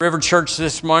River Church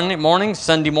this morning,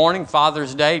 Sunday morning,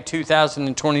 Father's Day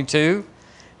 2022.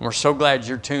 And we're so glad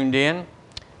you're tuned in.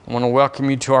 I want to welcome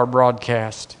you to our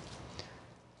broadcast.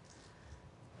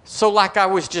 So like I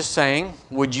was just saying,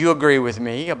 would you agree with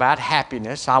me about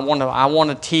happiness? I want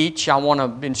to teach, I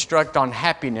want to instruct on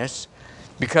happiness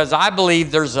because I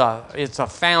believe it's a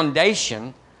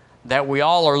foundation that we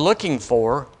all are looking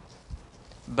for,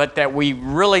 but that we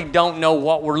really don't know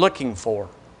what we're looking for.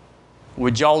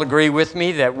 Would y'all agree with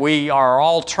me that we are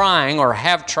all trying or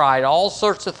have tried all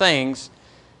sorts of things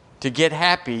to get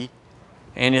happy,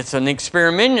 and it's an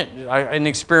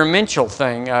experimental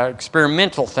thing, and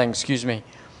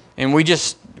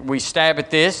we stab at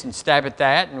this and stab at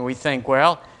that, and we think,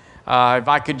 well, if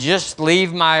I could just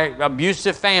leave my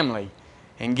abusive family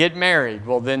and get married,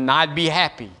 well, then I'd be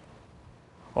happy.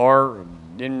 Or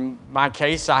in my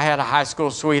case, I had a high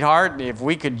school sweetheart. If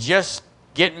we could just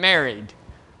get married,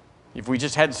 if we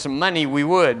just had some money, we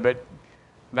would, but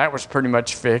that was pretty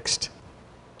much fixed.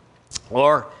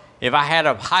 Or if I had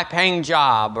a high-paying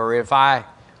job, or if I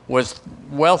was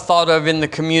well thought of in the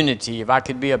community, if I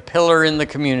could be a pillar in the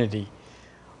community,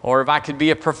 or if I could be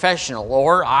a professional,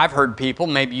 or I've heard people,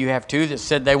 maybe you have too, that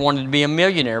said they wanted to be a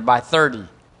millionaire by 30.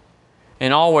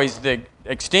 And always the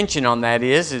extension on that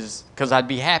is because I'd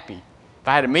be happy. If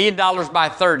I had $1 million by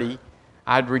 30,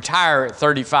 I'd retire at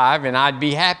 35 and I'd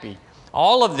be happy.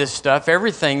 All of this stuff,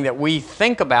 everything that we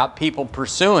think about people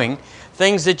pursuing,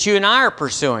 things that you and I are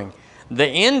pursuing, the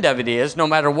end of it is, no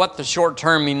matter what the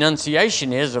short-term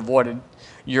enunciation is of what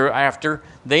you're after,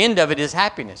 the end of it is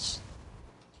happiness.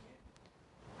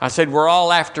 I said we're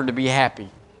all after to be happy.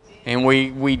 And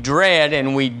we dread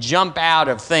and we jump out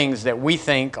of things that we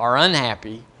think are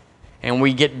unhappy, and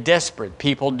we get desperate.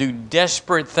 People do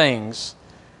desperate things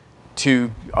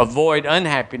to avoid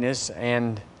unhappiness,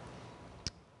 and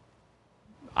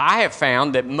I have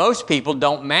found that most people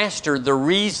don't master the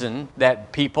reason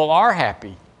that people are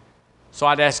happy. So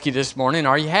I'd ask you this morning,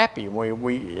 are you happy?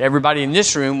 Everybody in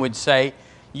this room would say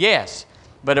yes.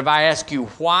 But if I ask you,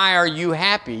 why are you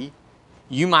happy?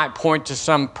 You might point to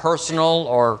some personal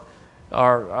or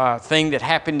thing that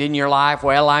happened in your life.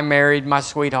 Well, I married my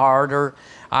sweetheart, or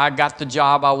I got the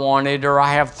job I wanted, or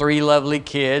I have 3 lovely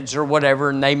kids, or whatever,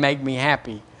 and they make me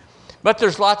happy. But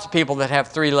there's lots of people that have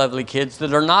 3 lovely kids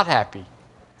that are not happy.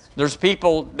 There's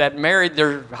people that married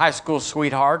their high school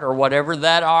sweetheart or whatever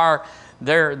that are,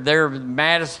 they're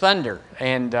mad as thunder,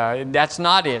 and that's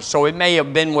not it. So it may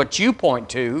have been what you point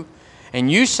to, and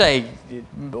you say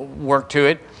work to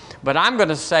it, but I'm going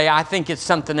to say I think it's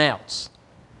something else.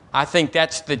 I think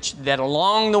that's that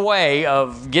along the way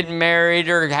of getting married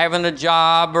or having a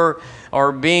job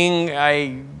or being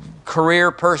a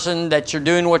career person, that you're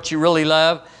doing what you really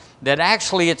love, that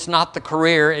actually it's not the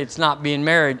career, it's not being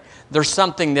married. There's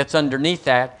something that's underneath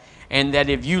that, and that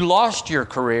if you lost your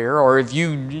career or if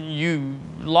you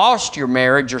lost your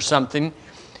marriage or something,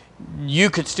 you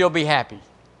could still be happy.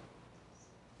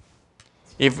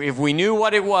 If we knew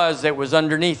what it was that was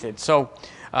underneath it. So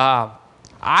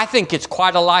I think it's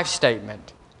quite a life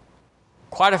statement,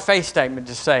 quite a faith statement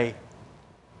to say,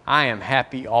 I am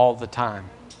happy all the time.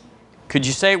 Could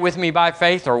you say it with me by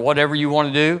faith or whatever you want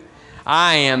to do?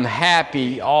 I am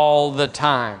happy all the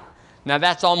time. Now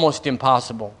that's almost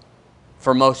impossible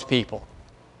for most people.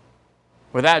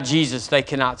 Without Jesus, they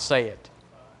cannot say it.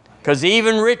 Because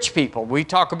even rich people, we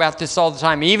talk about this all the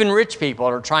time, even rich people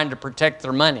are trying to protect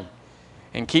their money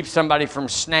and keep somebody from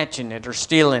snatching it or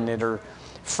stealing it or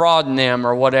frauding them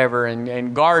or whatever,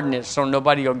 and guarding it so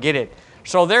nobody will get it.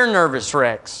 So they're nervous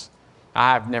wrecks.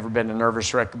 I've never been a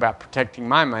nervous wreck about protecting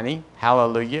my money.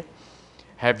 Hallelujah.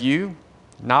 Have you?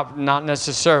 Not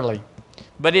necessarily.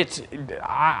 But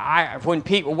when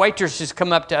waitresses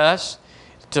come up to us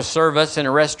to serve us in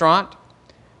a restaurant,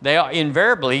 they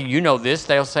invariably, you know this,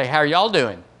 they'll say, how are y'all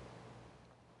doing?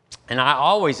 And I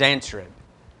always answer it.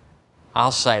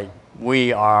 I'll say,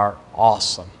 we are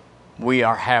awesome. We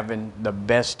are having the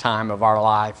best time of our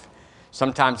life.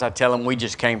 Sometimes I tell them we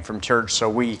just came from church, so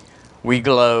we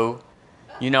glow.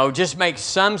 You know, just make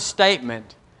some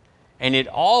statement, and it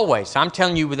always, I'm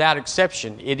telling you without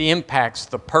exception, it impacts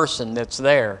the person that's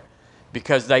there,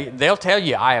 because they'll tell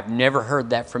you, I have never heard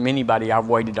that from anybody I've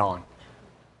waited on.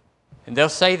 And they'll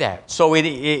say that. So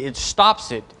it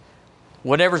stops it.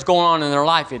 Whatever's going on in their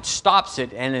life, it stops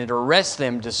it, and it arrests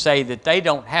them to say that they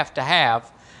don't have to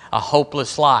have a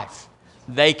hopeless life.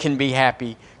 They can be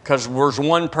happy because there's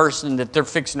one person that they're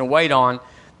fixing to wait on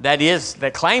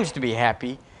that claims to be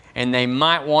happy, and they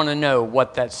might want to know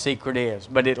what that secret is.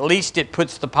 But at least it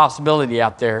puts the possibility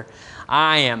out there.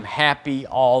 I am happy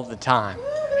all the time.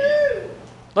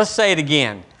 Let's say it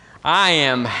again. I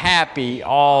am happy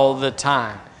all the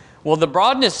time. Well, the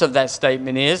broadness of that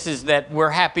statement is that we're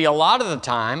happy a lot of the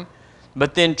time,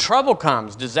 but then trouble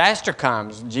comes, disaster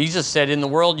comes. Jesus said, in the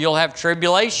world you'll have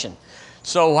tribulation.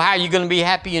 So how are you going to be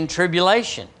happy in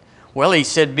tribulation? Well, he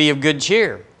said, be of good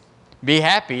cheer. Be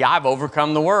happy. I've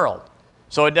overcome the world.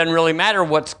 So it doesn't really matter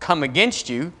what's come against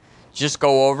you. Just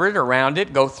go over it, around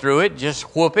it, go through it,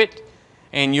 just whoop it,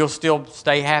 and you'll still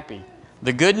stay happy.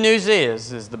 The good news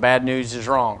is the bad news is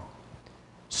wrong.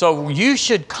 So you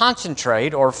should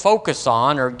concentrate or focus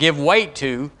on or give weight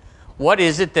to what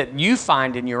is it that you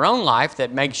find in your own life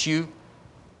that makes you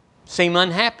seem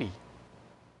unhappy.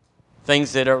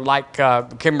 Things that are like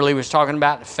Kimberly was talking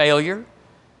about, failure.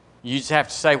 You just have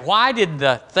to say, why did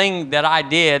the thing that I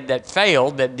did that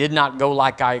failed, that did not go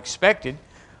like I expected,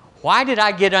 why did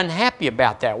I get unhappy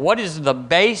about that? What is the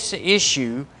base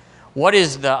issue? What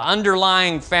is the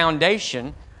underlying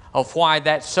foundation of why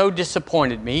that so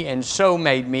disappointed me and so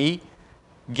made me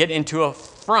get into a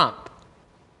frump?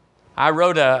 I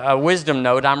wrote a wisdom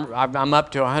note. I'm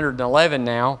up to 111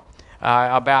 now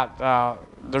about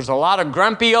there's a lot of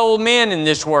grumpy old men in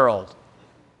this world.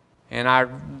 And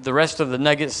the rest of the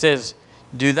nugget says,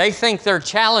 do they think their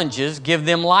challenges give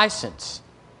them license?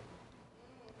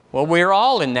 Well, we're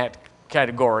all in that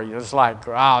category. It's like,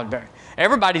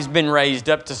 everybody's been raised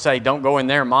up to say, don't go in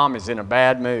there, Mom is in a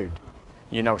bad mood.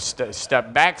 You know,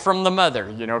 step back from the mother,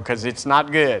 you know, because it's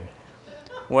not good.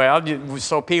 Well,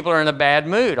 so people are in a bad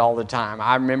mood all the time.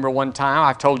 I remember one time,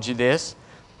 I've told you this,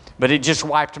 but it just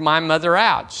wiped my mother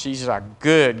out. She's a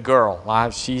good girl.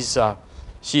 She's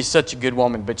such a good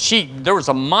woman. But there was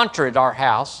a mantra at our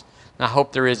house, and I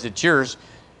hope there is at yours,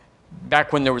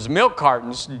 back when there was milk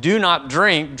cartons, do not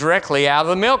drink directly out of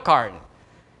the milk carton.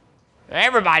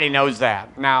 Everybody knows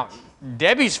that. Now,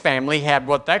 Debbie's family had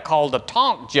what they called a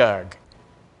tonk jug.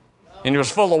 And it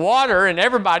was full of water, and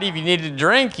everybody, if you needed a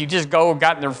drink, you just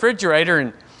got in the refrigerator,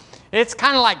 and it's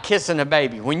kind of like kissing a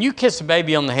baby. When you kiss a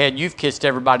baby on the head, you've kissed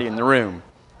everybody in the room.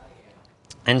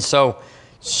 And so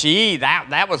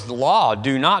that was the law.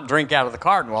 Do not drink out of the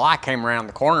carton. Well, I came around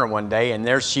the corner one day, and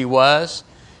there she was.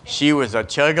 She was a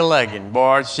chug-a-lugging,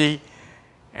 boy.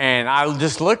 And I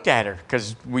just looked at her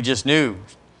because we just knew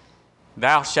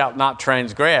thou shalt not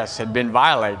transgress had been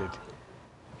violated.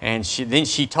 And then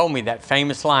she told me that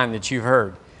famous line that you've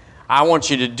heard. I want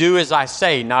you to do as I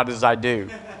say, not as I do.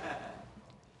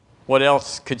 What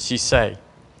else could she say?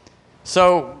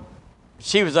 So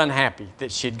she was unhappy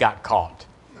that she'd got caught.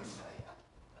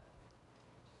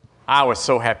 I was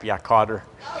so happy I caught her.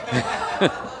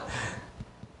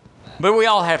 But we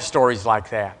all have stories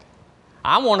like that.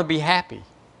 I want to be happy.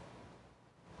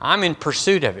 I'm in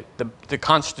pursuit of it. The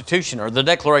Constitution, or the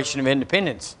Declaration of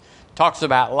Independence, talks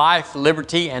about life,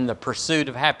 liberty, and the pursuit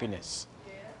of happiness.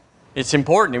 Yeah. It's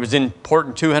important. It was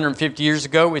important 250 years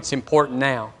ago. It's important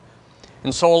now.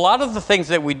 And so a lot of the things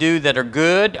that we do that are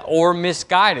good or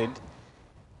misguided,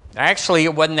 actually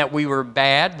it wasn't that we were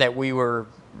bad, that we were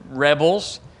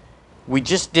rebels. We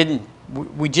just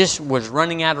was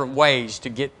running out of ways to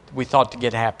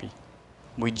get happy.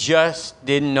 We just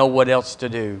didn't know what else to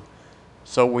do.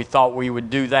 So we thought we would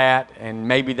do that, and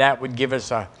maybe that would give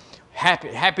us a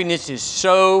happiness is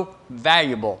so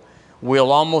valuable,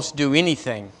 we'll almost do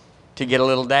anything to get a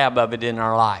little dab of it in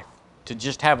our life. To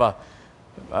just have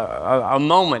a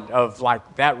moment of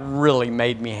like, that really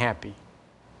made me happy.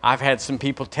 I've had some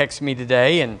people text me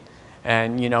today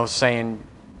and you know, saying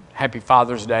Happy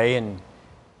Father's Day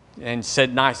and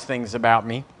said nice things about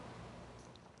me,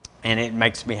 and it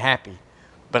makes me happy.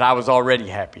 But I was already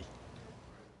happy.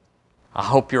 I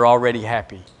hope you're already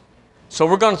happy. So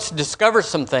we're going to discover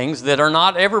some things that are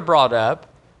not ever brought up,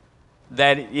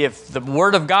 that if the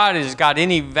Word of God has got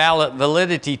any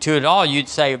validity to it all, you'd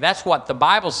say, that's what the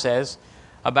Bible says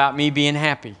about me being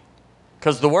happy.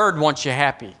 Because the Word wants you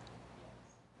happy.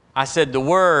 I said the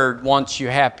Word wants you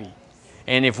happy.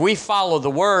 And if we follow the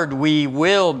Word, we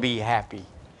will be happy.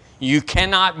 You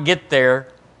cannot get there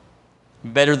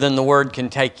better than the Word can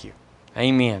take you.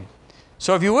 Amen.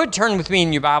 So if you would turn with me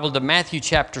in your Bible to Matthew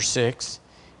chapter 6.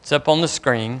 It's up on the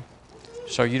screen,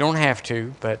 so you don't have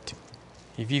to, but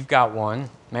if you've got one,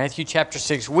 Matthew chapter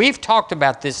 6. We've talked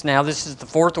about this now. This is the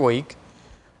 4th week,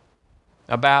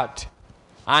 about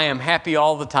I am happy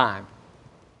all the time.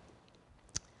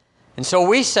 And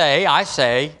so I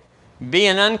say, be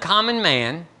an uncommon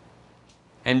man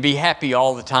and be happy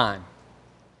all the time.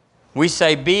 We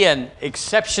say, be an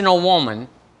exceptional woman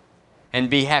and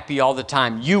be happy all the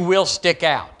time. You will stick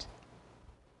out.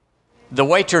 The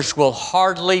waitress will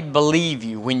hardly believe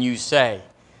you when you say,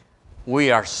 we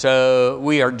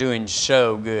are doing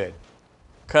so good.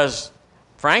 Because,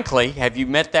 frankly, have you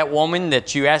met that woman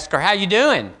that you ask her, how you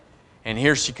doing? And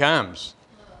here she comes.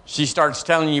 She starts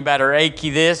telling you about her achy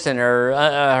this and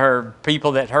her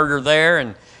people that hurt her there.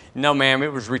 And no, ma'am,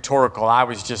 it was rhetorical. I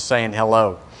was just saying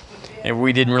hello. And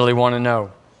we didn't really want to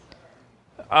know.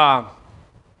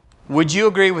 Would you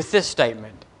agree with this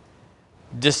statement?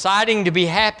 Deciding to be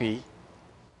happy,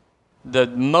 the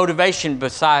motivation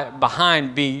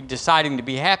behind deciding to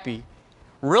be happy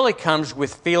really comes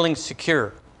with feeling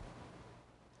secure.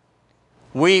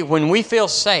 When we feel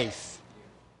safe,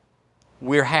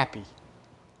 we're happy.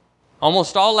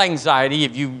 Almost all anxiety,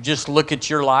 if you just look at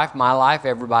your life, my life,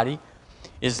 everybody,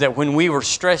 is that when we were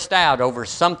stressed out over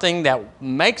something that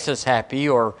makes us happy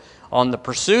or on the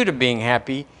pursuit of being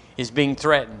happy is being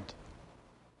threatened.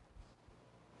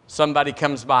 Somebody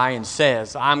comes by and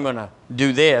says, I'm going to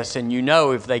do this, and you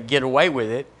know if they get away with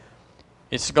it,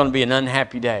 it's going to be an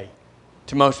unhappy day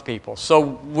to most people. So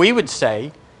we would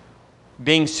say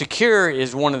being secure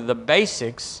is one of the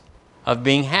basics of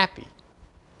being happy.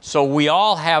 So we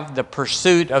all have the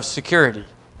pursuit of security.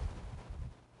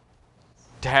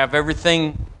 To have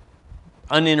everything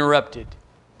uninterrupted,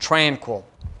 tranquil,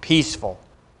 peaceful,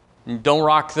 and don't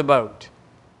rock the boat.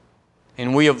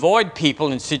 And we avoid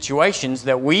people in situations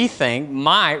that we think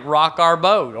might rock our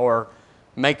boat or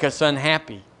make us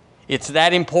unhappy. It's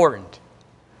that important.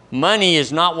 Money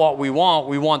is not what we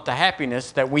want the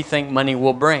happiness that we think money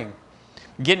will bring.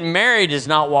 Getting married is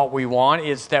not what we want.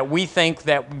 It's that we think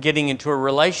that getting into a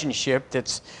relationship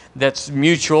that's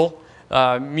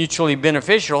mutually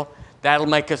beneficial, that'll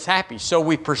make us happy. So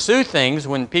we pursue things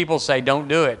when people say, don't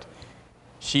do it.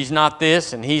 She's not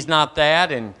this and he's not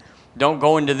that, and don't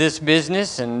go into this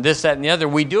business and this, that, and the other.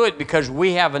 We do it because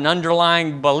we have an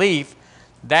underlying belief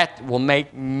that will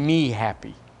make me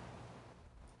happy.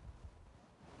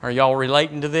 Are y'all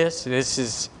relating to this? This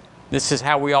is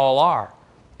how we all are.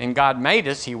 And God made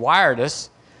us, He wired us,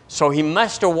 so He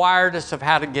must have wired us of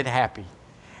how to get happy.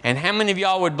 And how many of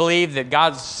y'all would believe that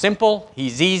God's simple,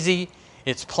 He's easy,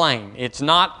 it's plain. It's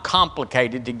not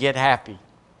complicated to get happy.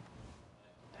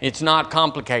 It's not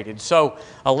complicated. So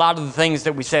a lot of the things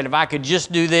that we said, if I could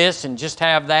just do this and just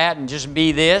have that and just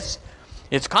be this,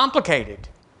 it's complicated.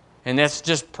 And that's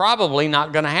just probably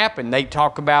not going to happen. They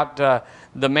talk about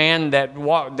the man that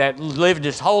lived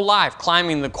his whole life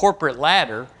climbing the corporate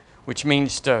ladder, which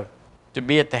means to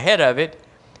be at the head of it,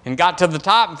 and got to the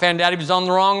top and found out he was on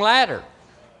the wrong ladder.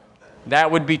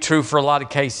 That would be true for a lot of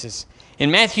cases. In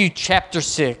Matthew chapter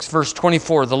 6, verse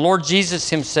 24, the Lord Jesus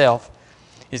Himself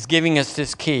is giving us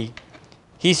this key.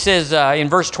 He says in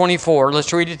verse 24,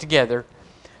 let's read it together,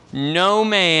 no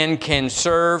man can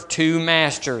serve two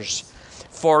masters,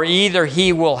 for either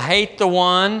he will hate the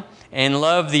one and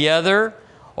love the other,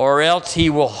 or else he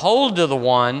will hold to the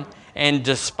one and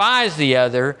despise the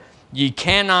other. Ye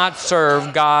cannot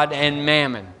serve God and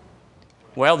mammon.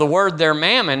 Well, the word there,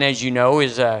 mammon, as you know,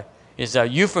 is a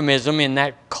euphemism in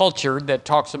that culture that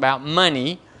talks about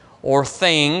money or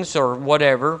things or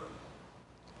whatever,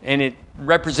 and it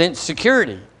represents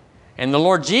security. And the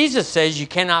Lord Jesus says you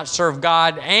cannot serve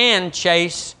God and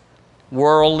chase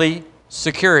worldly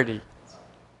security.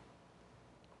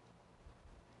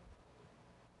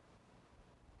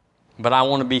 But I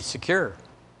want to be secure.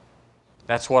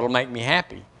 That's what will make me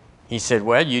happy. He said,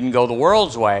 well, you can go the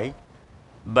world's way,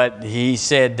 but He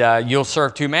said, you'll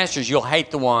serve two masters. You'll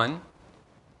hate the one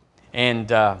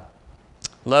and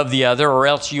love the other, or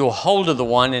else you'll hold to the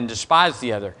one and despise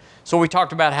the other. So we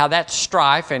talked about how that's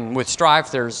strife, and with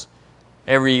strife there's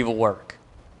every evil work.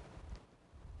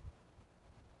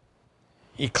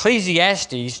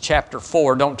 Ecclesiastes chapter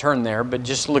 4, don't turn there, but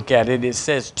just look at it. It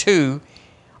says two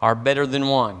are better than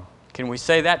one. Can we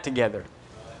say that together?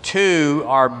 Two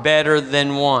are better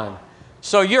than one.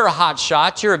 So you're a hot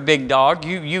shot. You're a big dog.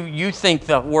 You think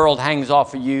the world hangs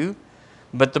off of you.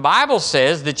 But the Bible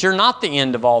says that you're not the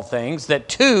end of all things, that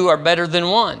two are better than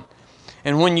one.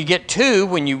 And when you get two,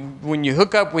 when you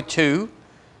hook up with two,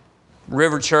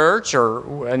 River Church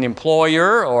or an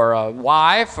employer or a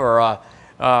wife or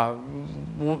a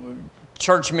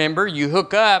church member, you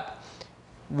hook up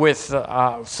with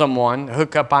someone.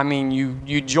 Hook up, I mean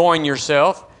you join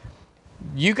yourself.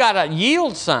 You got to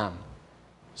yield some.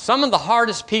 Some of the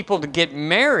hardest people to get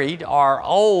married are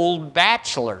old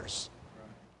bachelors.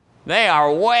 They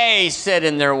are way set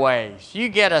in their ways. You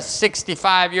get a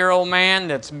 65-year-old man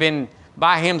that's been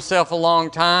by himself a long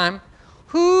time,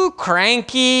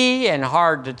 cranky and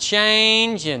hard to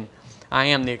change, and I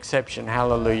am the exception,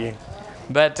 hallelujah.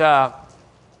 But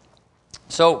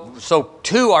so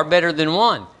two are better than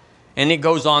one. And it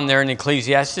goes on there in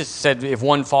Ecclesiastes. It said if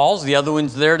one falls, the other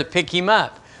one's there to pick him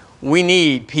up. We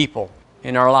need people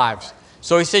in our lives.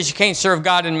 So he says you can't serve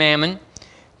God and mammon.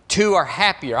 Two are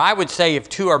happier. I would say if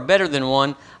two are better than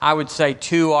one, I would say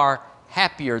two are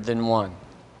happier than one.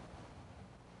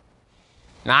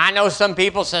 Now, I know some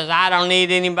people says, I don't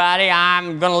need anybody.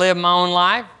 I'm going to live my own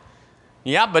life.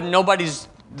 Yeah, but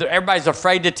everybody's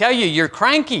afraid to tell you you're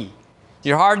cranky.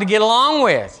 You're hard to get along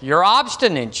with. You're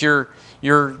obstinate. You're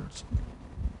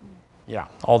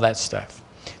all that stuff.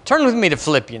 Turn with me to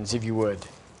Philippians, if you would.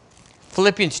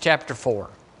 Philippians chapter 4.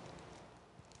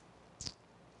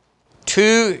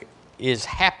 Two is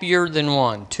happier than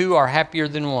one. Two are happier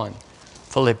than one.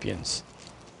 Philippians.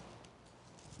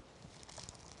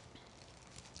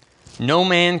 No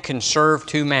man can serve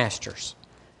two masters.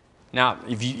 Now,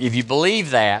 if you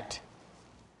believe that,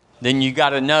 then you got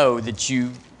to know that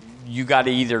you got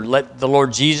to either let the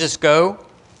Lord Jesus go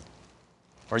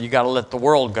or you got to let the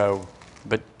world go.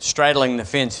 But straddling the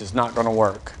fence is not going to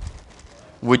work.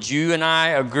 Would you and I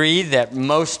agree that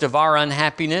most of our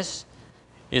unhappiness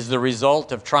is the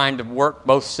result of trying to work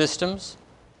both systems?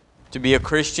 To be a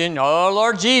Christian, oh,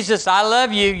 Lord Jesus, I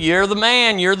love you. You're the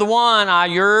man. You're the one.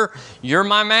 You're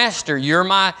my master. You're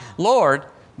my Lord.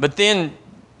 But then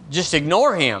just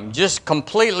ignore him. Just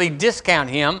completely discount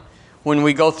him when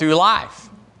we go through life.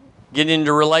 Get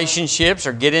into relationships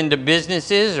or get into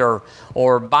businesses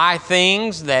or buy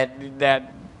things that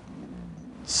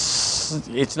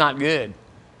it's not good.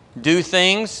 Do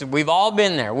things. We've all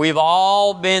been there. We've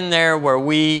all been there where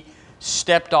we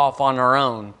stepped off on our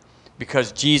own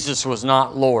because Jesus was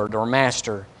not Lord or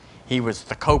Master. He was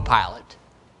the co-pilot.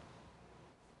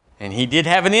 And he did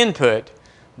have an input,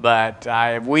 but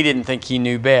we didn't think he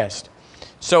knew best.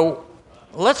 So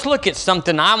let's look at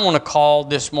something I want to call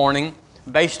this morning,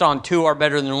 based on two are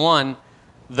better than one,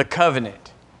 the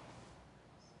covenant.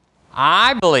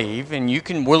 I believe, and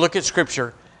we'll look at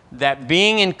Scripture, that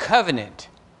being in covenant,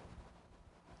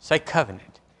 say covenant.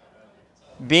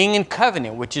 Being in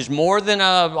covenant, which is more than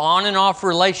an on and off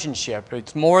relationship.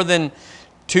 It's more than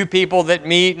two people that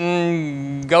meet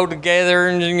and go together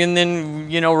and then,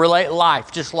 relate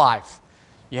life, just life.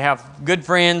 You have good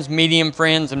friends, medium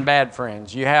friends, and bad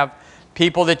friends. You have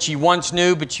people that you once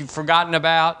knew but you've forgotten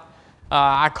about.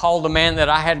 I called a man that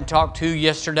I hadn't talked to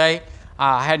yesterday.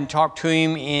 I hadn't talked to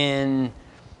him in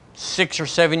 6 or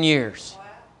 7 years.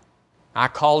 I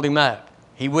called him up.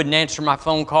 He wouldn't answer my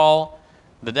phone call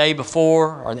the day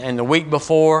before and the week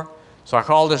before. So I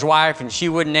called his wife and she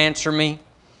wouldn't answer me.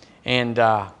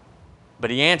 But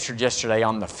he answered yesterday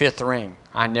on the 5th ring.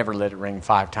 I never let it ring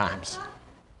 5 times.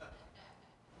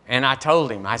 And I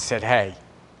told him, I said, hey,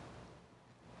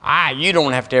 you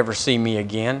don't have to ever see me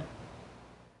again.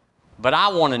 But I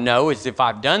want to know is if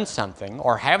I've done something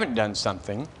or haven't done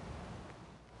something,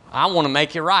 I want to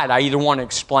make it right. I either want to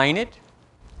explain it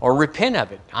or repent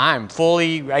of it. I'm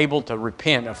fully able to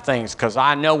repent of things because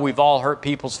I know we've all hurt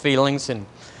people's feelings and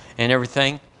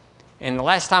everything. And the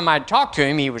last time I talked to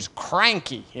him, he was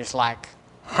cranky. It's like,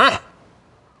 So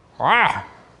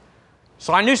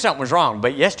I knew something was wrong.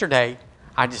 But yesterday,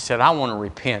 I just said, I want to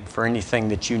repent for anything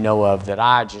that you know of that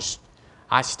I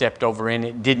stepped over in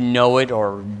it, didn't know it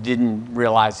or didn't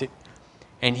realize it.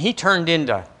 And he turned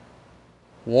into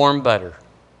warm butter.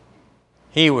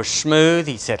 He was smooth.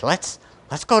 He said, let's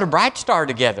go to Bright Star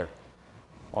together.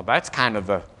 Well, that's kind of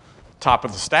the top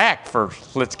of the stack for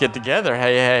let's get together.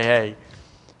 Hey.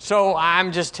 So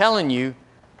I'm just telling you,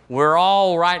 we're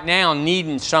all right now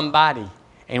needing somebody.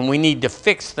 And we need to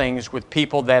fix things with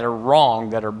people that are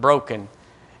wrong, that are broken.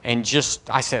 And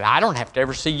I said, I don't have to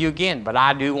ever see you again, but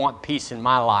I do want peace in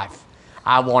my life.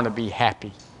 I want to be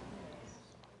happy.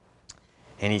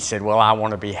 And he said, well, I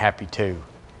want to be happy too.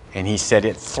 And he said,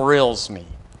 it thrills me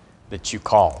that you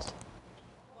called.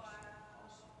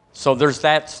 So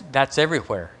that's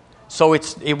everywhere. So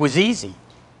it was easy.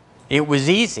 It was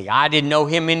easy. I didn't know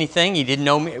him anything. He didn't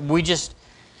know me. We just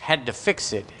had to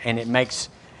fix it.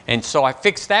 And so I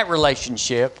fixed that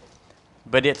relationship.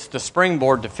 But it's the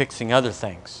springboard to fixing other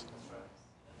things.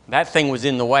 That thing was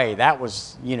in the way. That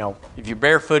was, if you're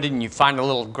barefooted and you find a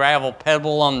little gravel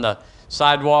pebble on the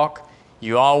sidewalk,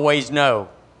 you always know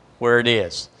where it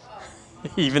is,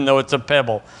 even though it's a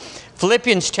pebble.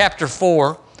 Philippians chapter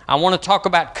 4, I want to talk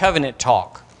about covenant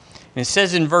talk. And it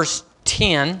says in verse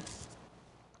 10,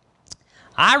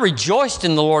 I rejoiced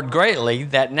in the Lord greatly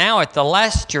that now at the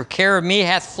last your care of me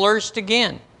hath flourished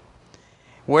again.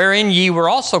 Wherein ye were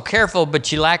also careful, but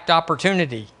ye lacked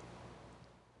opportunity.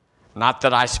 Not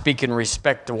that I speak in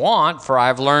respect to want, for I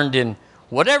have learned in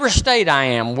whatever state I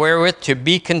am, wherewith to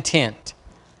be content.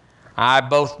 I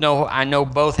know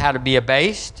both how to be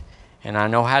abased, and I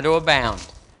know how to abound.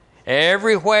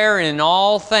 Everywhere and in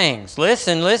all things.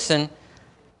 Listen.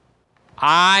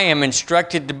 I am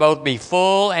instructed to both be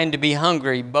full and to be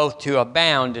hungry, both to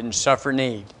abound and suffer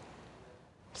need.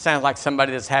 Sounds like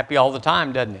somebody that's happy all the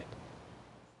time, doesn't it?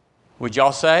 Would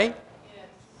y'all say? Yes.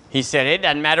 He said, it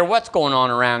doesn't matter what's going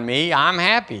on around me. I'm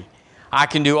happy. I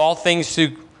can do all things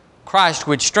through Christ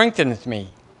which strengtheneth me.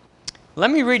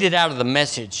 Let me read it out of the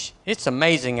Message. It's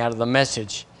amazing out of the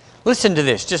Message. Listen to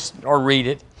this, or read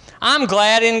it. I'm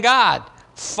glad in God,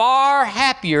 far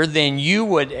happier than you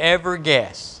would ever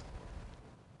guess.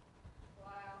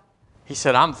 Wow. He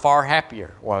said, I'm far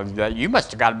happier. Well, you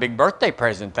must have got a big birthday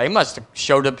present. They must have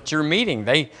showed up at your meeting.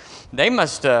 They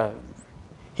must have.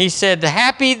 He said,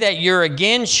 happy that you're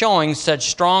again showing such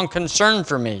strong concern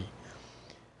for me.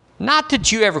 Not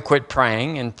that you ever quit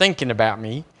praying and thinking about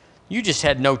me. You just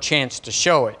had no chance to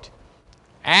show it.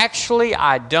 Actually,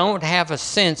 I don't have a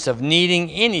sense of needing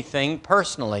anything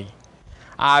personally.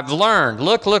 I've learned,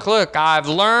 look, I've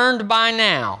learned by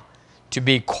now to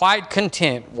be quite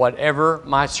content whatever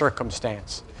my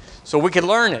circumstance. So we can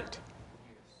learn it.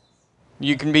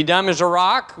 You can be dumb as a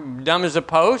rock, dumb as a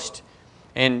post,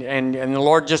 and the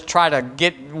Lord just try to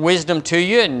get wisdom to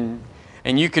you,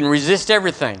 and you can resist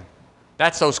everything.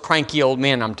 That's those cranky old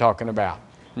men I'm talking about.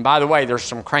 And by the way, there's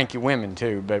some cranky women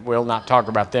too, but we'll not talk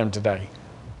about them today.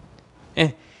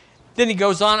 And then he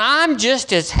goes on, I'm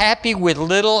just as happy with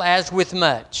little as with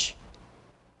much.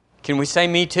 Can we say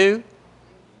me too?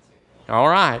 All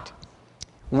right.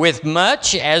 With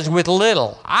much as with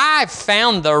little. I've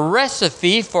found the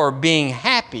recipe for being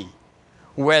happy,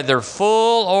 whether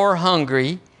full or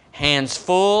hungry, hands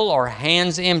full or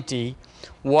hands empty,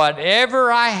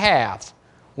 whatever I have,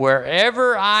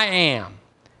 wherever I am,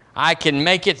 I can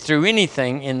make it through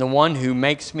anything in the one who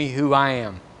makes me who I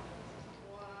am.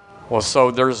 Well,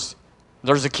 so there's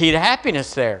a key to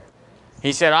happiness there.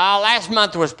 He said, last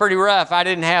month was pretty rough. I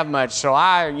didn't have much, so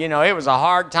it was a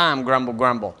hard time, grumble,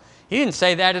 grumble. He didn't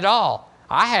say that at all.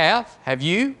 I have. Have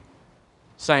you?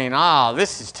 Saying,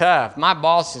 this is tough. My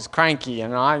boss is cranky,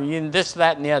 and this,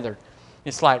 that, and the other.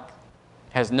 It's like,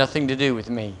 has nothing to do with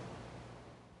me.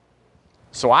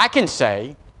 So I can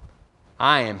say,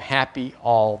 I am happy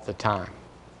all the time.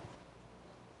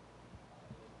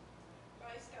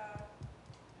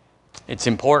 It's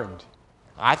important.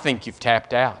 I think you've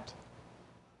tapped out.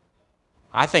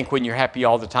 I think when you're happy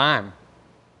all the time,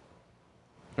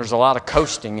 there's a lot of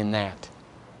coasting in that.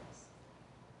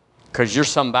 Because you're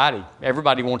somebody.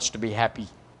 Everybody wants to be happy.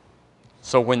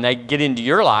 So when they get into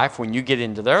your life, when you get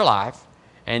into their life,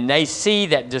 and they see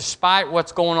that despite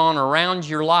what's going on around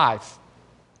your life,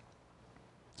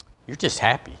 you're just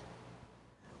happy.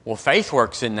 Well, faith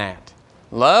works in that.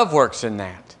 Love works in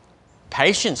that.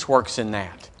 Patience works in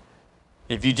that.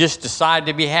 If you just decide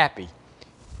to be happy.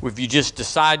 If you just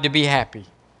decide to be happy.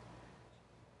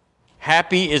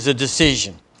 Happy is a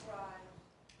decision.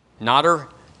 Not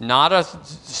a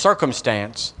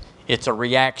circumstance. It's a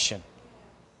reaction.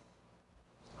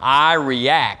 I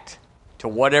react to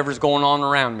whatever's going on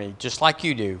around me, just like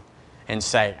you do, and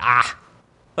say,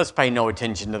 let's pay no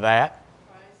attention to that.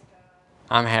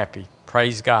 I'm happy.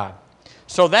 Praise God.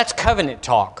 So that's covenant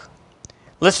talk.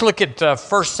 Let's look at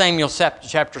 1 Samuel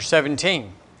chapter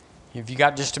 17. If you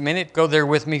got just a minute, go there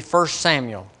with me. 1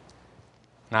 Samuel.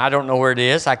 Now, I don't know where it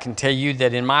is. I can tell you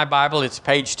that in my Bible, it's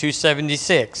page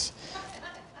 276.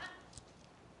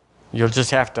 You'll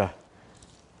just have to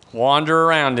wander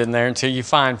around in there until you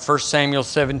find 1 Samuel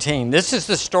 17. This is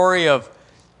the story of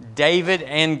David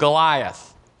and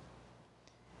Goliath.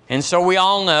 And so we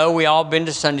all been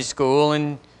to Sunday school,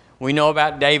 and we know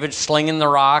about David slinging the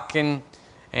rock and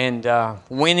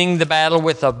winning the battle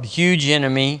with a huge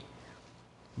enemy.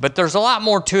 But there's a lot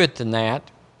more to it than that.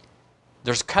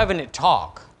 There's covenant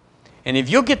talk. And if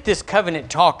you'll get this covenant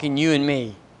talk in you and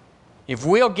me, if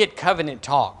we'll get covenant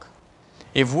talk,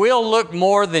 if we'll look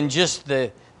more than just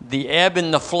the ebb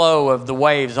and the flow of the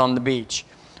waves on the beach,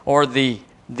 or the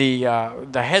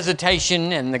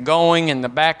hesitation and the going and the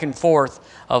back and forth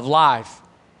of life,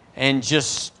 and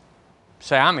just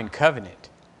say, I'm in covenant.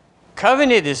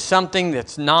 Covenant is something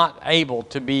that's not able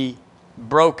to be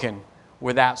broken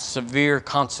without severe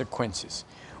consequences.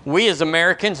 We as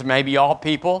Americans, maybe all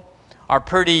people, are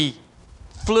pretty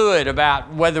fluid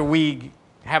about whether we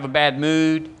have a bad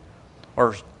mood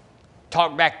or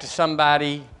talk back to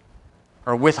somebody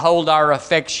or withhold our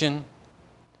affection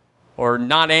or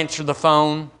not answer the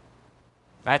phone.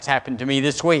 That's happened to me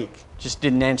this week. Just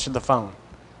didn't answer the phone.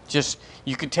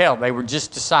 You could tell they were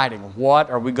just deciding, what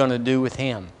are we going to do with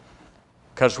him?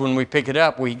 Because when we pick it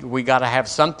up, we got to have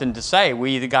something to say.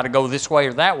 We either got to go this way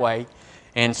or that way.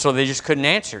 And so they just couldn't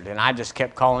answer it. And I just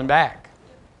kept calling back.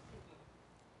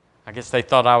 I guess they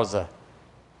thought I was a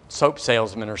soap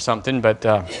salesman or something. But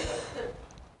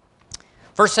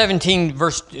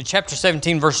Chapter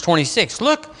 17, verse 26.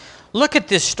 Look at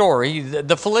this story.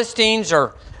 The Philistines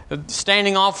are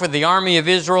standing off with the army of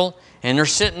Israel, and they're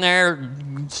sitting there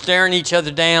staring each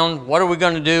other down. What are we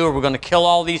going to do? Are we going to kill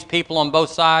all these people on both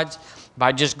sides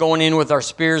by just going in with our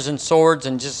spears and swords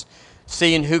and just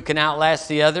seeing who can outlast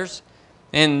the others?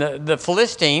 And the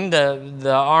Philistine,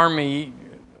 the army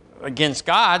against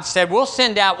God, said, we'll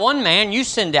send out one man, you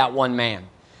send out one man.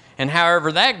 And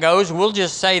however that goes, we'll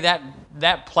just say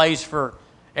that plays for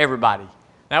everybody.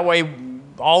 That way,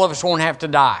 all of us won't have to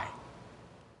die.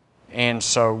 And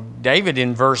so David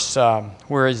in verse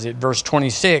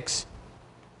 26.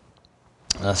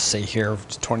 Let's see here,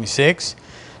 26.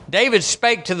 David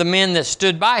spake to the men that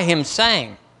stood by him,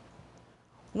 saying,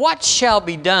 what shall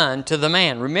be done to the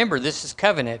man? Remember, this is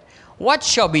covenant. What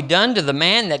shall be done to the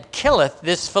man that killeth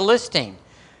this Philistine?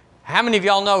 How many of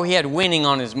y'all know he had winning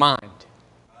on his mind?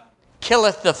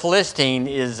 Killeth the Philistine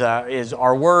is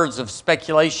our words of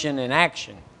speculation and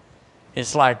action.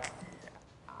 It's like,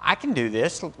 I can do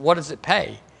this. What does it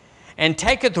pay? And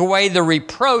taketh away the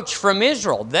reproach from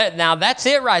Israel. Now that's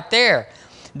it right there.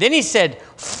 Then he said,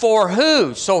 for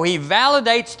who? So he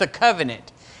validates the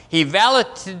covenant. He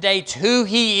validates who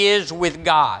he is with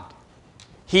God.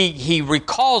 He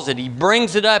recalls it. He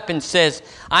brings it up and says,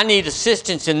 I need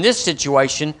assistance in this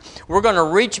situation. We're going to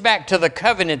reach back to the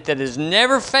covenant that has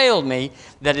never failed me,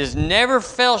 that has never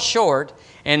fell short,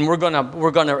 and we're going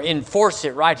to enforce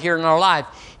it right here in our life.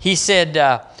 He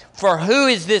said, for who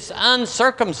is this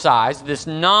uncircumcised, this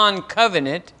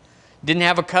non-covenant, didn't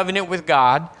have a covenant with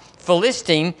God,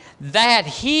 Philistine, that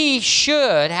he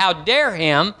should, how dare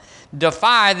him,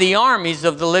 defy the armies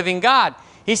of the living God?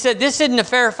 He said, this isn't a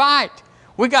fair fight.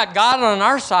 We got God on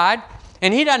our side,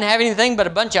 and he doesn't have anything but a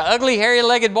bunch of ugly,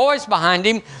 hairy-legged boys behind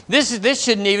him. This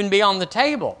shouldn't even be on the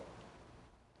table.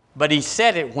 But he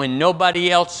said it when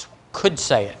nobody else could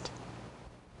say it.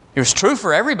 It was true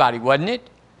for everybody, wasn't it?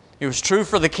 It was true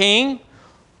for the king.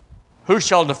 Who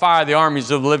shall defy the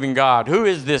armies of the living God? Who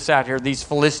is this out here, these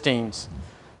Philistines?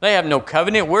 They have no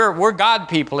covenant. We're God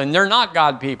people, and they're not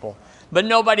God people. But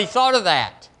nobody thought of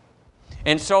that.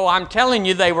 And so I'm telling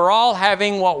you, they were all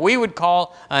having what we would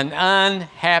call an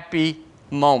unhappy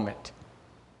moment.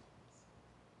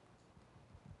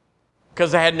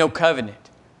 Because they had no covenant.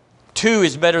 Two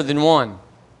is better than one.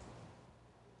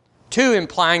 Two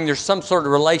implying there's some sort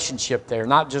of relationship there,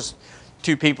 not just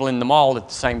two people in the mall at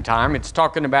the same time. It's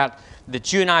talking about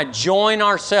that you and I join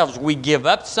ourselves. We give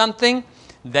up something,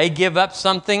 they give up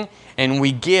something, and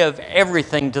we give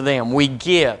everything to them. We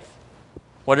give.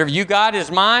 Whatever you got is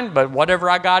mine, but whatever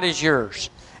I got is yours.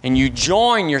 And you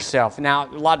join yourself.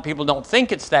 Now, a lot of people don't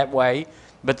think it's that way,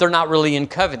 but they're not really in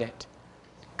covenant.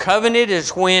 Covenant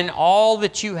is when all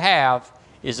that you have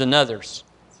is another's.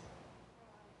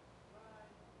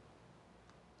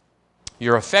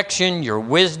 Your affection, your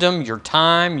wisdom, your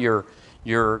time, your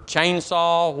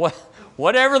chainsaw,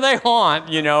 whatever they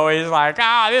want, is like,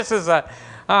 this is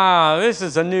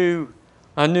a new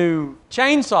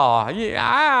chainsaw. Yeah,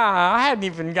 I hadn't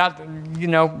even got,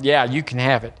 yeah, you can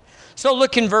have it. So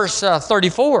look in verse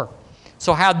 34.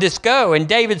 So how'd this go? And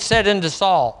David said unto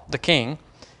Saul, the king,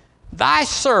 thy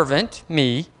servant,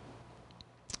 me,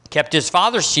 kept his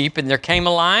father's sheep, and there came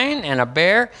a lion and a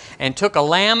bear and took a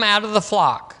lamb out of the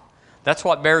flock. That's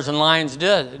what bears and lions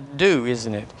do,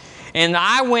 isn't it? And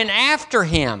I went after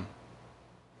him.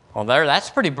 Well,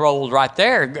 that's pretty bold right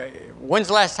there. When's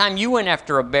the last time you went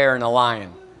after a bear and a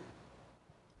lion?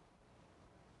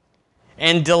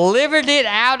 And delivered it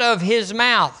out of his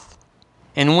mouth.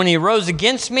 And when he rose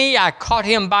against me, I caught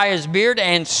him by his beard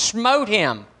and smote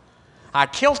him. I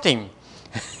killed him.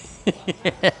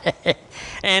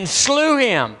 And slew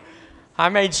him. I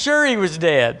made sure he was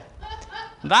dead.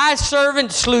 Thy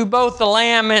servant slew both the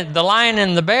lion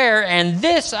and the bear, and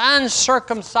this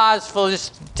uncircumcised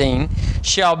Philistine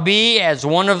shall be as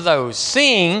one of those.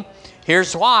 Seeing,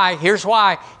 here's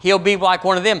why he'll be like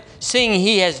one of them, seeing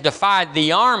he has defied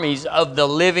the armies of the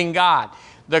living God,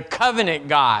 the covenant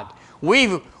God.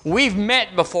 We've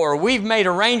met before. We've made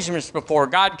arrangements before.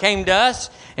 God came to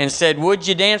us and said, would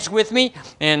you dance with me?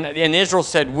 And Israel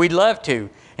said, we'd love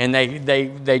to. And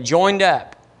they joined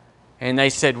up. And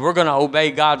they said, we're going to obey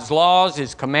God's laws,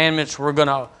 His commandments. We're going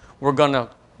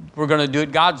to do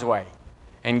it God's way.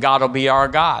 And God will be our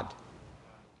God.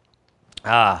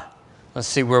 Let's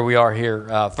see where we are here.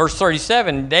 Verse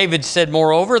 37, David said,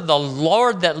 moreover, the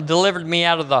Lord that delivered me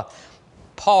out of the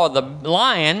paw of the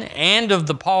lion and of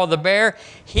the paw of the bear,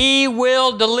 He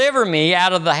will deliver me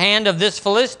out of the hand of this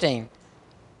Philistine.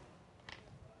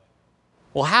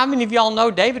 Well, how many of y'all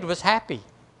know David was happy?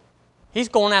 He's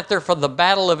going out there for the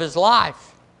battle of his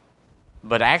life.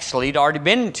 But actually, he'd already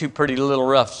been in two pretty little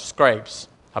rough scrapes.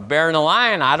 A bear and a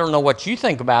lion, I don't know what you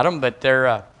think about them, but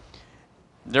they're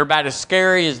about as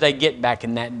scary as they get back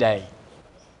in that day.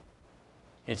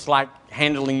 It's like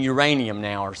handling uranium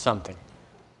now or something.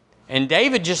 And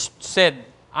David just said,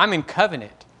 I'm in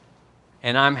covenant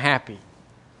and I'm happy.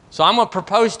 So I'm going to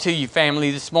propose to you,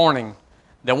 family, this morning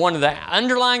that one of the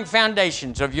underlying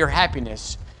foundations of your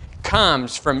happiness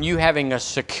comes from you having a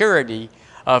security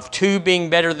of two being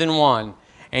better than one.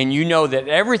 And you know that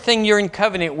everything you're in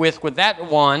covenant with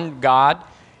that one, God,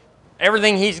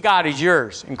 everything He's got is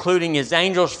yours, including His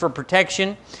angels for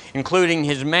protection, including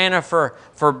His manna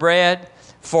for bread,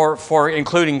 for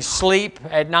including sleep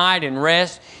at night and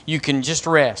rest. You can just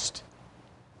rest.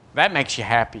 That makes you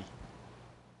happy.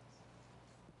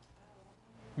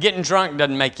 Getting drunk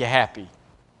doesn't make you happy.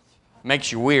 It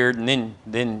makes you weird, and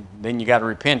then you got to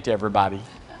repent to everybody.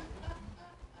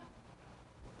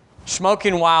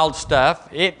 Smoking wild stuff,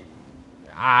 they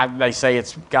say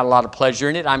it's got a lot of pleasure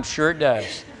in it. I'm sure it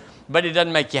does. But it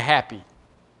doesn't make you happy. It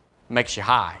makes you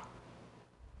high.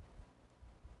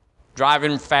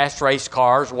 Driving fast race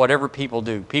cars, whatever people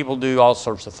do. People do all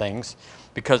sorts of things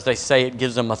because they say it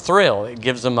gives them a thrill. It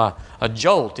gives them a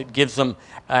jolt. It gives them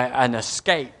an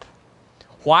escape.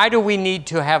 Why do we need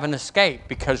to have an escape?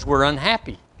 Because we're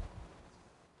unhappy.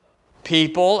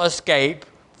 People escape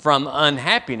from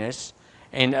unhappiness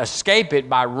and escape it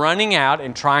by running out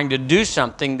and trying to do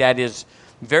something that is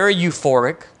very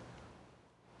euphoric.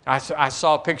 I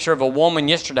saw a picture of a woman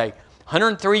yesterday.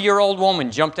 103-year-old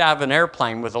woman jumped out of an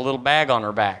airplane with a little bag on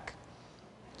her back.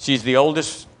 She's the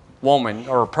oldest woman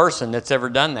or person that's ever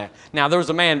done that. Now, there was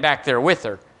a man back there with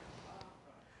her.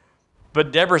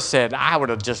 But Deborah said, I would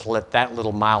have just let that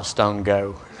little milestone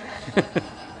go.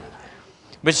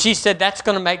 But she said, that's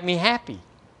going to make me happy.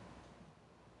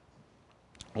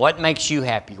 What makes you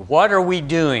happy? What are we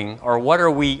doing, or what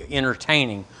are we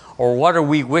entertaining, or what are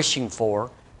we wishing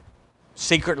for,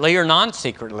 secretly or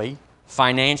non-secretly,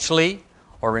 financially,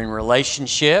 or in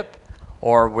relationship,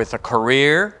 or with a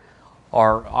career,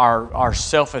 or our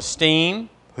self-esteem,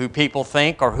 who people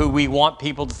think, or who we want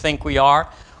people to think we are?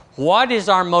 What is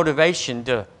our motivation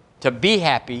to be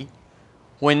happy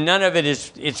when none of it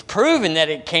is, it's proven that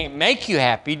it can't make you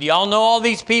happy? Do y'all know all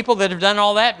these people that have done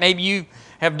all that? Maybe you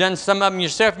have done some of them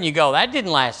yourself and you go, that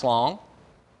didn't last long.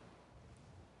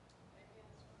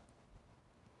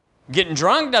 Getting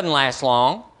drunk doesn't last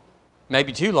long,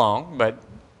 maybe too long,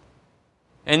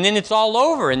 and then it's all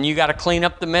over and you got to clean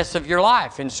up the mess of your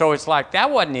life. And so it's like, that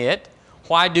wasn't it.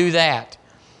 Why do that?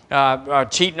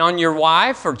 Cheating on your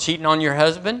wife or cheating on your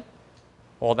husband?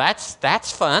 Well,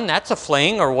 that's fun. That's a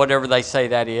fling or whatever they say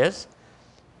that is.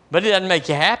 But it doesn't make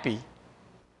you happy.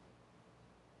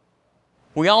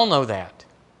 We all know that.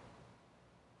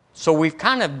 So we've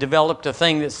kind of developed a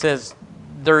thing that says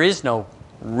there is no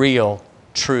real,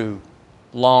 true,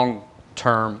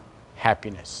 long-term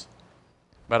happiness.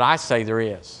 But I say there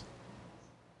is.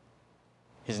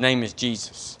 His name is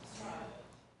Jesus.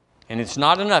 And it's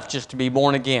not enough just to be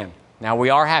born again. Now, we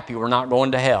are happy we're not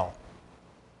going to hell.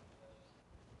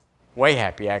 Way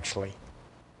happy, actually.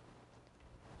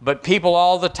 But people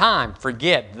all the time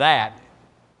forget that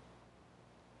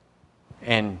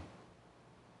and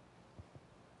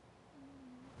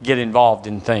get involved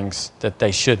in things that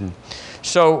they shouldn't.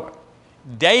 So,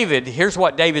 David, here's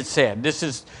what David said. This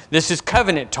is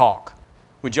covenant talk.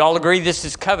 Would you all agree this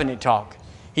is covenant talk?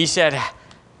 He said,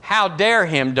 how dare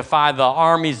him defy the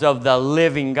armies of the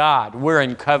living God? We're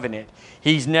in covenant.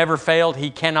 He's never failed.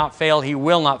 He cannot fail. He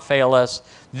will not fail us.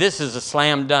 This is a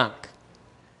slam dunk.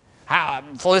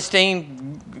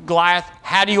 Philistine, Goliath,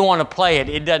 how do you want to play it?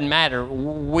 It doesn't matter.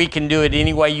 We can do it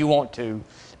any way you want to.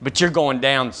 But you're going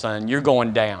down, son. You're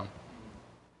going down.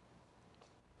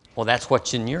 Well, that's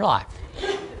what's in your life.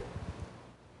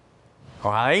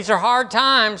 Well, these are hard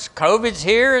times. COVID's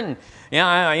here and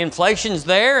inflation's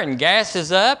there and gas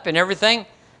is up and everything.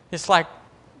 It's like,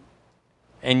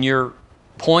 and your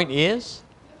point is,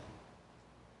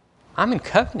 I'm in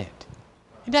covenant.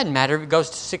 It doesn't matter if it goes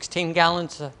to 16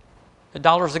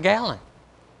 dollars a gallon.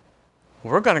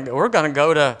 We're going to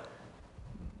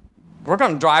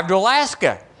drive to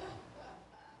Alaska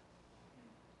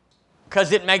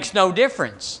because it makes no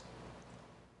difference.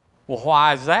 Well,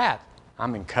 why is that?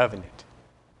 I'm in covenant.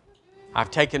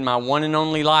 I've taken my one and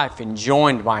only life and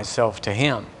joined myself to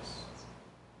Him.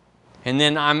 And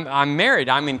then I'm married.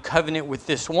 I'm in covenant with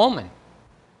this woman.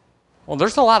 Well,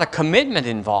 there's a lot of commitment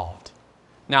involved.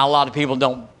 Now, a lot of people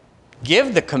don't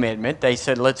give the commitment. They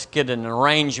said, let's get an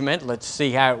arrangement. Let's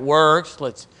see how it works.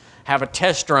 Let's have a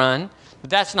test run. But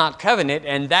that's not covenant,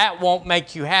 and that won't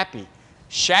make you happy.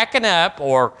 Shacking up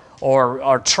or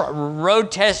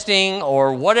road testing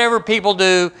or whatever people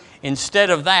do instead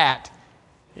of that.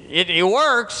 It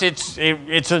works. It's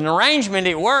an arrangement.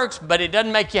 It works, but it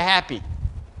doesn't make you happy.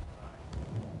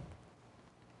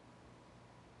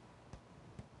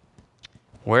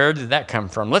 Where did that come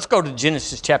from? Let's go to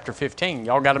Genesis chapter 15.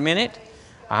 Y'all got a minute?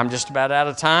 I'm just about out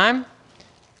of time.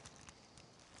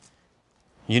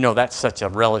 You know that's such a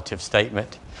relative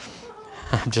statement.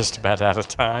 I'm just about out of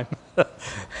time.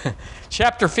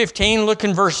 Chapter 15, look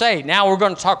in verse 8. Now we're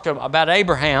going to talk about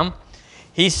Abraham.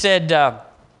 He said,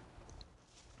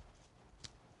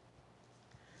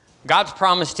 God's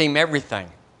promised him everything.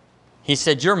 He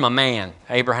said, you're my man.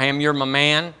 Abraham, you're my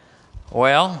man.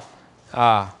 Well,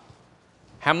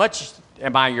 how much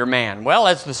am I your man? Well,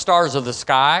 as the stars of the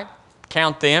sky.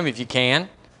 Count them if you can.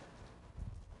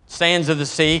 Sands of the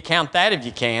sea, count that if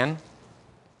you can.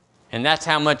 And that's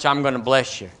how much I'm going to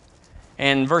bless you.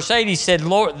 And verse 8, he said,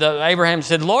 Abraham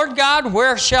said, Lord God,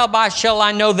 where shall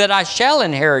I know that I shall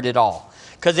inherit it all?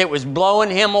 Because it was blowing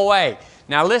him away.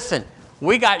 Now listen,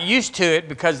 we got used to it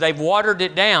because they've watered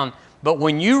it down. But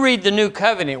when you read the new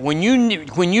covenant, when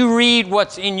you read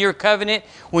what's in your covenant,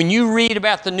 when you read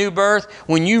about the new birth,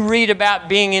 when you read about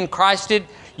being in Christed,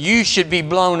 you should be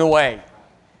blown away.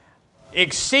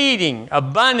 Exceeding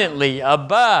abundantly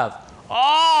above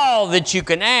all that you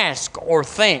can ask or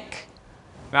think.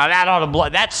 Now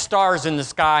that's stars in the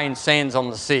sky and sands on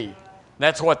the sea.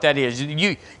 That's what that is.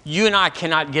 You and I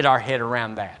cannot get our head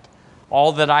around that.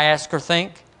 All that I ask or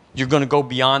think, you're going to go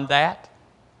beyond that?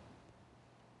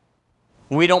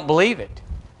 We don't believe it.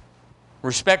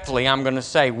 Respectfully, I'm going to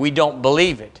say we don't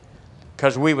believe it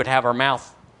because we would have our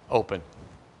mouth open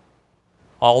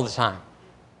all the time.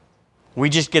 We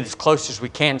just get as close as we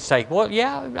can and say, well,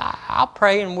 yeah, I'll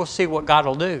pray and we'll see what God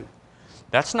will do.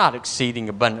 That's not exceeding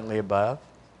abundantly above.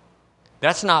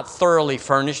 That's not thoroughly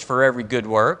furnished for every good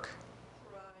work.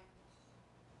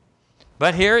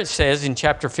 But here it says in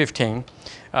chapter 15,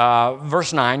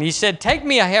 verse 9, he said, take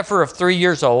me a heifer of 3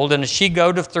 years old and a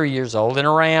she-goat of 3 years old and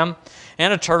a ram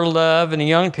and a turtle dove and a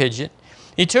young pigeon.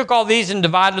 He took all these and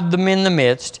divided them in the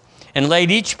midst and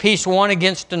laid each piece one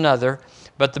against another,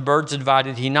 but the birds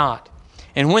divided he not.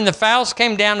 And when the fowls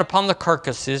came down upon the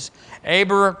carcasses,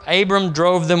 Abram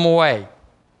drove them away.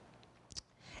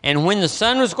 And when the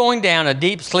sun was going down, a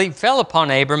deep sleep fell upon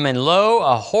Abram, and lo,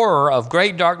 a horror of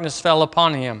great darkness fell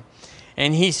upon him.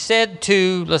 And he said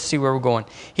to, let's see where we're going.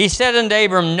 He said unto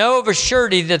Abram, know of a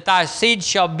surety that thy seed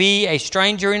shall be a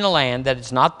stranger in a land that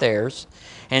is not theirs,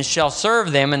 and shall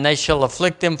serve them, and they shall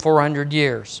afflict them 400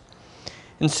 years.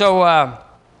 And so,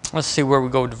 let's see where we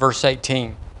go to verse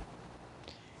 18.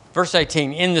 Verse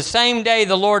 18, in the same day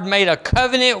the Lord made a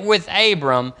covenant with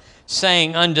Abram,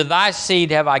 saying, unto thy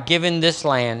seed have I given this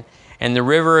land, and the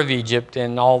river of Egypt,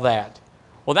 and all that.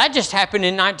 Well, that just happened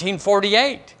in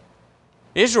 1948.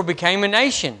 Israel became a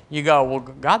nation. You go, well,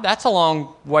 God, that's a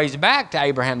long ways back to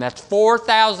Abraham. That's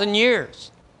 4,000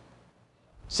 years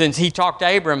since he talked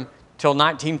to Abram till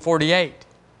 1948.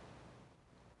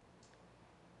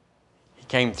 He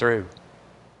came through.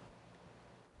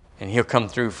 And he'll come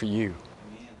through for you.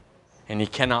 And he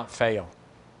cannot fail.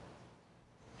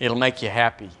 It'll make you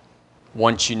happy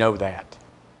once you know that.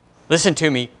 Listen to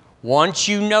me. Once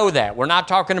you know that, we're not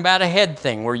talking about a head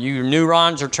thing where your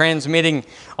neurons are transmitting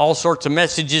all sorts of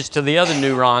messages to the other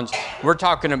neurons. We're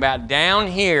talking about down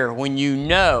here when you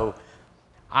know,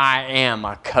 I am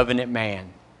a covenant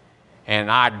man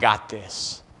and I got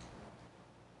this.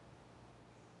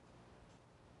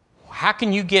 How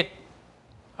can you get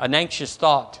an anxious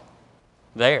thought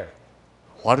there?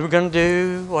 What are we going to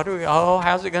do?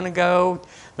 How's it going to go?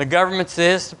 The government's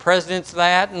this, the president's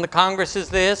that, and the Congress is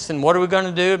this, and what are we going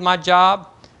to do at my job?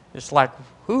 It's like,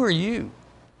 who are you?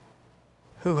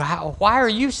 Why are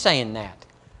you saying that?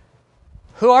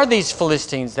 Who are these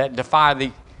Philistines that defy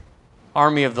the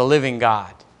army of the living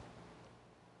God?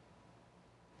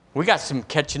 We got some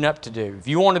catching up to do. If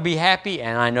you want to be happy,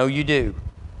 and I know you do,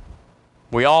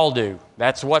 we all do.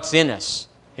 That's what's in us.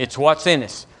 It's what's in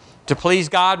us. To please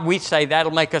God, we say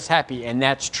that'll make us happy, and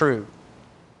that's true.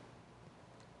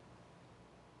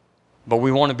 But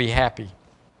we want to be happy.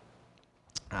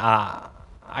 I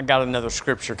got another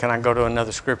scripture. Can I go to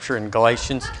another scripture in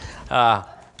Galatians?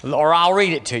 Or I'll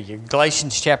read it to you.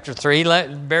 Galatians chapter 3.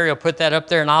 Barry will put that up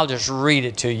there, and I'll just read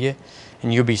it to you,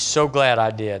 and you'll be so glad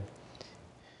I did.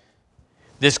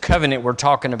 This covenant we're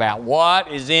talking about.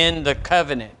 What is in the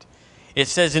covenant? It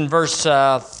says in verse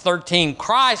 13,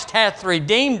 Christ hath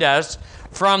redeemed us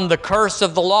from the curse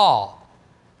of the law.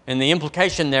 And the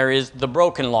implication there is the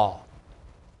broken law.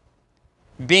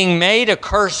 Being made a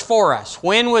curse for us.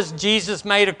 When was Jesus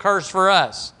made a curse for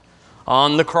us?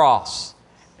 On the cross.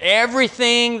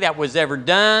 Everything that was ever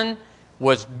done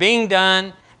was being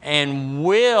done and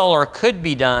will or could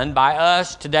be done by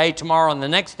us today, tomorrow, and the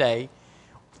next day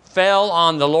fell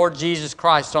on the Lord Jesus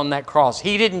Christ on that cross.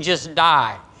 He didn't just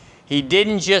die. He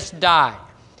didn't just die.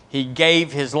 He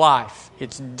gave His life.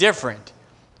 It's different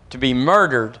to be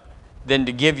murdered than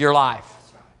to give your life.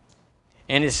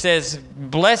 And it says,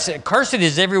 "Blessed, cursed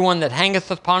is everyone that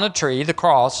hangeth upon a tree," the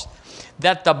cross,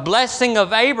 "that the blessing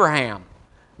of Abraham,"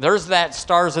 there's that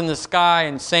stars in the sky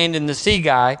and sand in the sea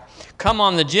guy, "come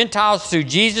on the Gentiles through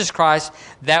Jesus Christ,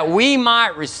 that we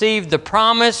might receive the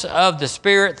promise of the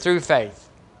Spirit through faith."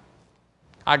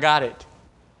 I got it.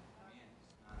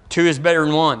 2 is better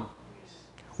than 1.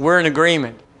 We're in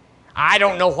agreement. I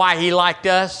don't know why He liked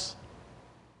us.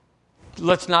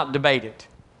 Let's not debate it.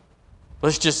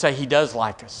 Let's just say He does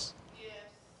like us.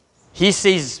 He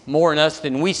sees more in us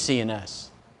than we see in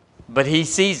us. But He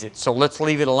sees it, so let's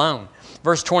leave it alone.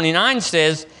 Verse 29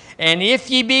 says, "And if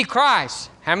ye be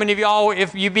Christ," how many of y'all,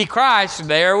 if you be Christ,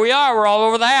 there we are, we're all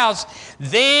over the house,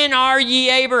 "then are ye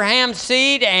Abraham's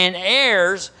seed and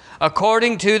heirs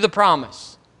according to the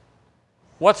promise."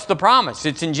 What's the promise?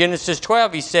 It's in Genesis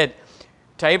 12. He said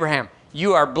to Abraham,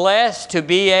 "You are blessed to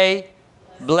be a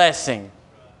blessing."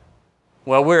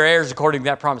 Well, we're heirs according to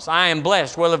that promise. I am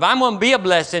blessed. Well, if I'm going to be a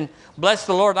blessing, bless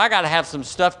the Lord, I got to have some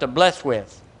stuff to bless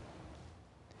with.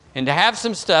 And to have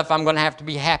some stuff, I'm going to have to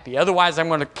be happy. Otherwise, I'm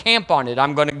going to camp on it.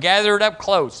 I'm going to gather it up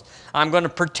close. I'm going to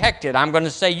protect it. I'm going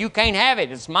to say, "You can't have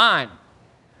it. It's mine.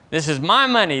 This is my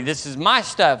money. This is my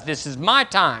stuff. This is my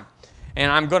time."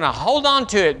 And I'm going to hold on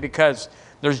to it because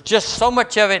there's just so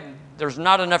much of it, there's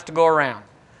not enough to go around.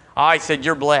 I said,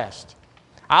 "You're blessed.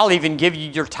 I'll even give you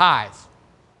your tithe.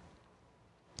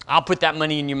 I'll put that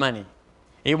money in your money.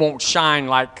 It won't shine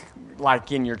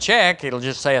like in your check. It'll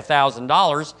just say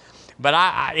 $1,000. But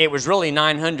it was really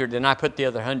 900, and I put the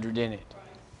other 100 in it."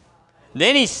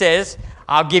 Then He says,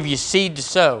 "I'll give you seed to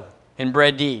sow and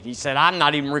bread to eat." He said, "I'm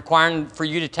not even requiring for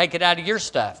you to take it out of your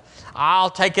stuff. I'll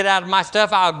take it out of my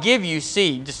stuff. I'll give you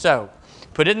seed to sow.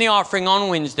 Put it in the offering on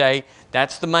Wednesday.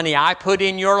 That's the money I put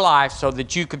in your life so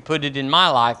that you could put it in my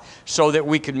life so that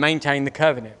we could maintain the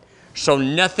covenant. So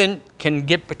nothing can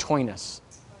get between us."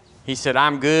 He said,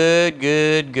 "I'm good,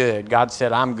 good, good." God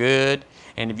said, "I'm good.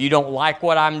 And if you don't like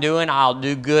what I'm doing, I'll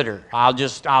do gooder. I'll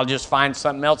just find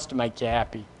something else to make you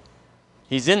happy."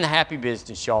 He's in the happy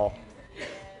business, y'all.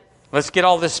 Let's get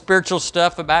all this spiritual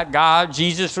stuff about God.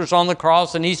 Jesus was on the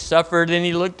cross and He suffered and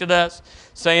He looked at us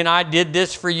saying, "I did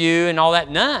this for you," and all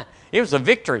that. Nah, it was a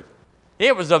victory.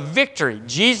 It was a victory.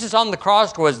 Jesus on the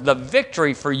cross was the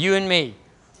victory for you and me.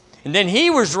 And then He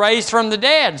was raised from the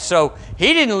dead, so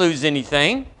He didn't lose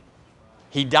anything.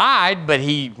 He died, but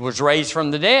He was raised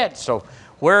from the dead. So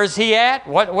where is He at?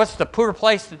 What's the poor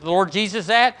place that the Lord Jesus is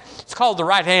at? It's called the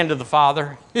right hand of the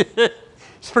Father.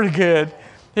 It's pretty good.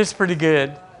 It's pretty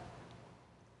good.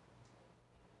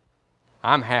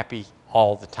 I'm happy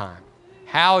all the time.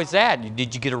 How is that?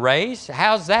 Did you get a raise?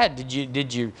 How's that?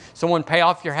 Did someone pay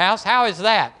off your house? How is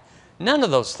that? None of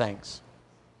those things.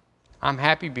 I'm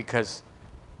happy because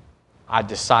I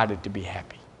decided to be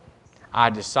happy. I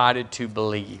decided to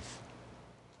believe.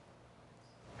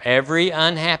 Every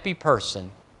unhappy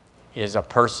person is a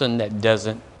person that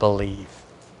doesn't believe.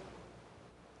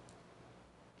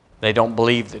 They don't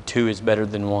believe that 2 is better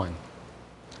than 1.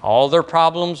 All their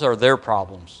problems are their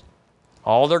problems.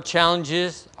 All their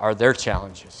challenges are their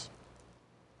challenges.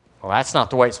 Well, that's not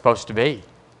the way it's supposed to be.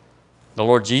 The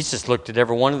Lord Jesus looked at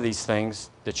every one of these things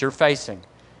that you're facing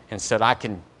and said, I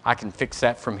can fix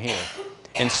that from here.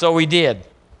 And so He did.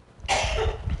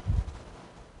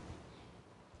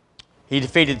 He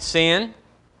defeated sin.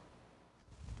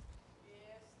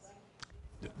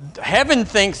 Heaven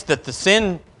thinks that the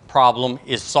sin problem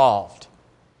is solved.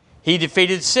 He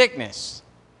defeated sickness.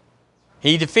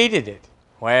 He defeated it.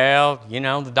 Well,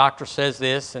 the doctor says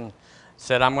this and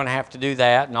said I'm going to have to do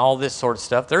that and all this sort of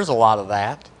stuff. There's a lot of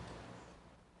that.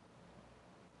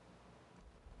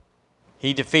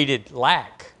 He defeated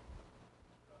lack.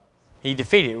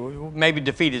 Maybe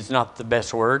defeated is not the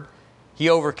best word. He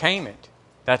overcame it.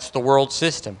 That's the world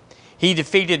system. He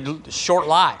defeated short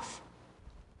life.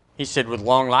 He said, with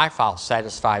long life, I'll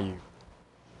satisfy you.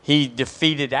 He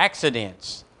defeated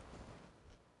accidents.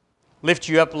 Lift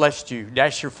you up lest you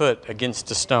dash your foot against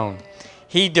a stone.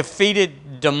 He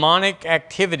defeated demonic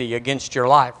activity against your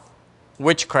life.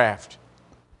 Witchcraft.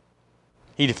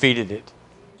 He defeated it.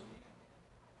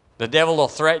 The devil will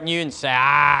threaten you and say,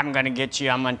 I'm going to get you,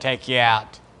 I'm going to take you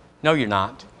out. No, you're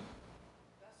not.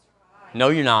 No,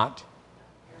 you're not.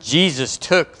 Jesus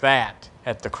took that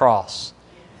at the cross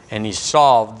and He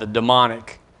solved the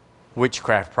demonic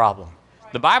witchcraft problem.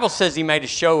 The Bible says he made a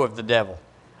show of the devil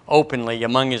openly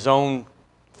among his own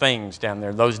things down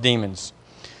there, those demons.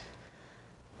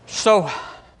 So,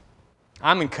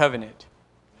 I'm in covenant.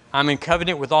 I'm in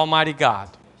covenant with Almighty God.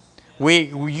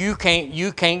 You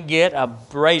can't get a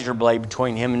razor blade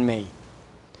between him and me.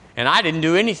 And I didn't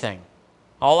do anything.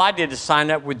 All I did is sign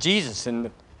up with Jesus.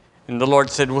 And the Lord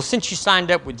said, well, since you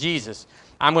signed up with Jesus,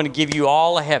 I'm going to give you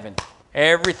all of heaven.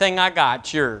 Everything I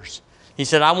got's yours. He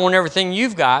said, I want everything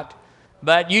you've got,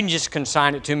 but you can just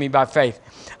consign it to me by faith.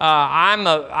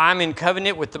 I'm in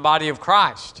covenant with the body of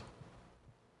Christ.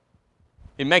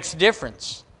 It makes a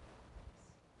difference.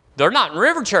 They're not in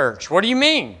River Church. What do you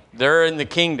mean? They're in the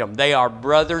kingdom. They are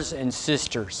brothers and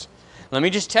sisters. Let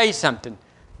me just tell you something.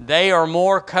 They are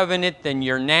more covenant than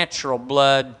your natural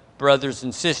blood brothers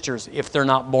and sisters if they're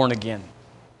not born again.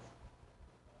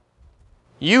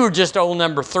 You were just old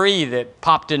number 3 that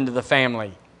popped into the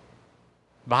family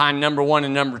behind number 1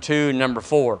 and number 2 and number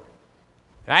 4.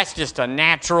 That's just a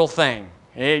natural thing.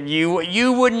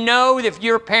 You wouldn't know if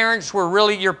your parents were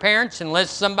really your parents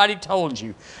unless somebody told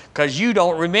you, because you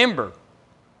don't remember.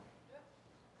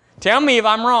 Tell me if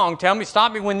I'm wrong.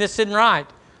 Stop me when this isn't right.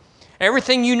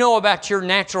 Everything you know about your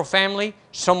natural family,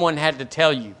 someone had to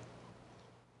tell you.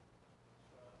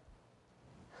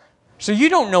 So you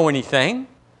don't know anything.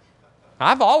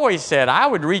 I've always said I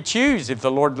would re-choose if the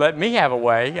Lord let me have a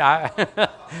way.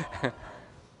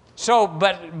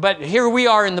 But here we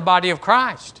are in the body of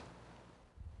Christ.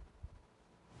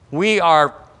 We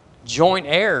are joint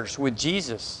heirs with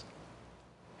Jesus.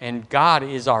 And God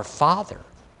is our Father.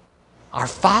 Our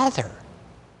Father.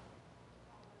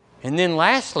 And then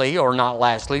lastly, or not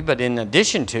lastly, but in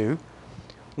addition to,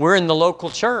 we're in the local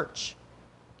church.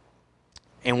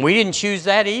 And we didn't choose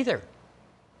that either.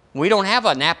 We don't have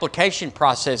an application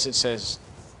process that says,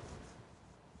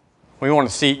 we want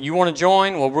to see, you want to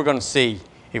join? Well, we're going to see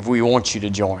if we want you to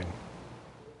join.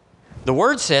 The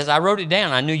Word says, I wrote it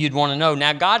down, I knew you'd want to know.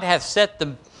 Now God hath set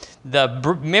the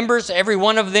members, every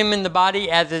one of them in the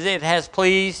body, as it has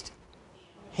pleased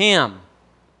Him.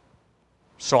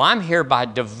 So I'm here by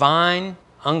divine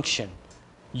unction.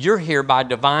 You're here by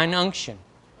divine unction.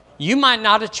 You might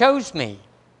not have chose me.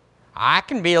 I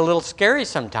can be a little scary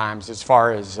sometimes as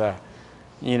far as,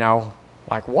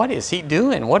 like what is he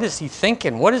doing? What is he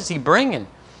thinking? What is he bringing?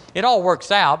 It all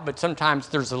works out, but sometimes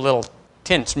there's a little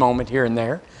tense moment here and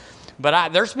there. But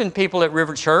there's been people at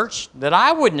River Church that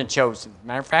I wouldn't have chosen.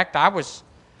 Matter of fact, I was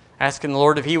asking the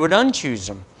Lord if He would unchoose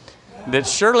them. That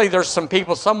surely there's some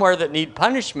people somewhere that need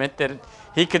punishment that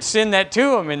He could send that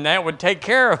to them and that would take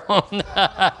care of them.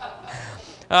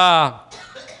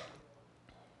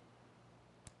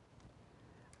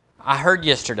 I heard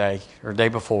yesterday or day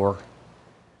before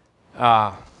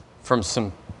from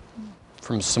some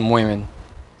women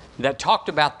that talked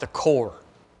about the core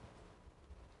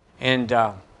and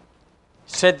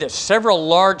said that several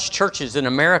large churches in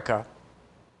America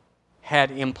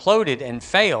had imploded and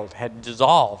failed, had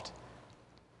dissolved,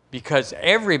 because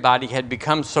everybody had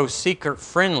become so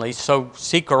seeker-friendly, so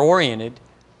seeker-oriented,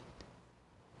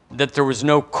 that there was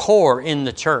no core in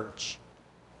the church.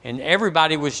 And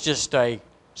everybody was just a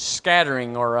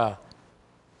scattering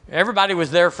everybody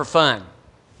was there for fun.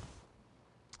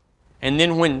 And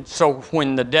then when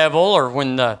the devil or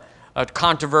when a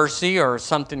controversy or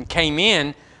something came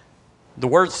in, the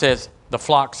Word says the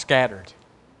flock scattered.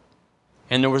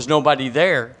 And there was nobody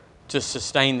there to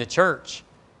sustain the church.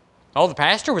 Oh, the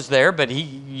pastor was there, but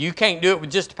you can't do it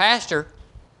with just a pastor.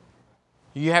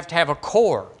 You have to have a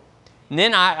core. And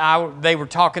then they were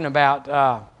talking about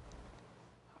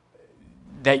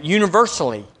that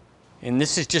universally, and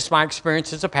this is just my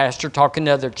experience as a pastor, talking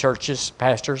to other churches,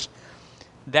 pastors,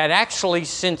 that actually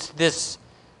since this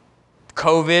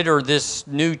COVID or this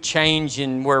new change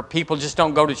in where people just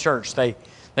don't go to church, they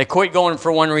quit going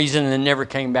for one reason and then never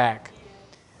came back.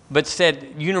 But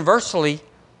said universally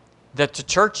that the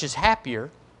church is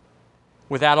happier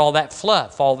without all that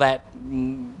fluff, all that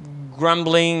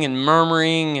grumbling and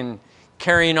murmuring and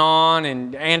carrying on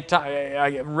and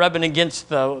rubbing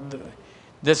against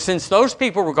since those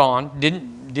people were gone,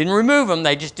 didn't remove them,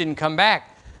 they just didn't come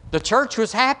back. The church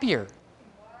was happier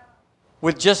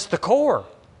with just the core.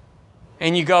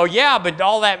 And you go, yeah, but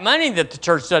all that money that the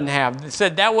church doesn't have. They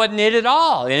said that wasn't it at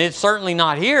all. And it's certainly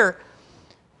not here.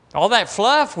 All that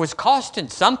fluff was costing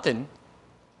something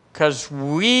because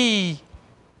we're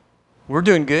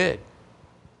doing good.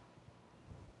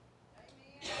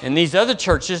 And these other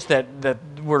churches that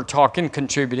were talking,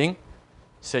 contributing,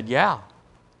 said, yeah,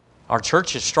 our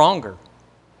church is stronger.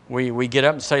 We get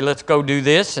up and say, let's go do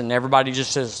this, and everybody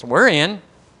just says, we're in.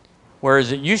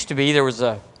 Whereas it used to be, there was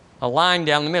a line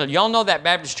down the middle. Y'all know that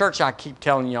Baptist church I keep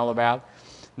telling y'all about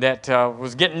that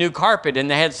was getting new carpet,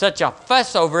 and they had such a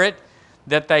fuss over it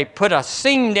that they put a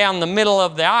seam down the middle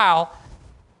of the aisle,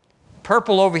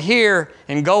 purple over here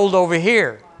and gold over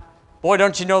here. Boy,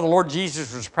 don't you know the Lord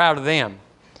Jesus was proud of them.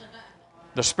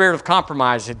 The spirit of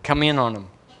compromise had come in on them.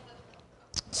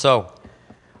 So,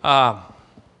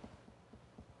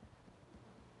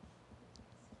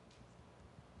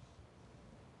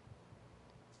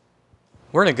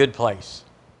 we're in a good place.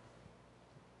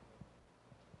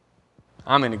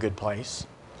 I'm in a good place.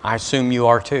 I assume you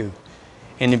are too.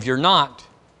 And if you're not,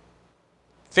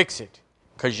 fix it.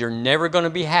 Because you're never going to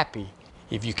be happy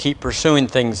if you keep pursuing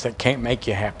things that can't make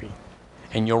you happy.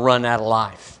 And you'll run out of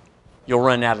life. You'll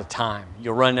run out of time.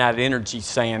 You'll run out of energy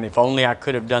saying, if only I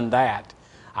could have done that,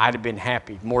 I'd have been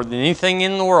happy. More than anything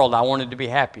in the world, I wanted to be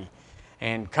happy.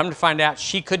 And come to find out,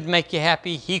 she couldn't make you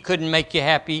happy. He couldn't make you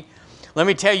happy. Let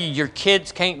me tell you, your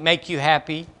kids can't make you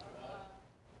happy.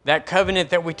 That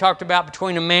covenant that we talked about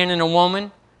between a man and a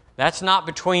woman, that's not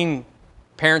between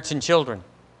parents and children.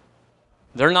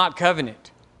 They're not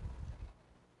covenant.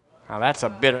 Now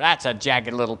that's a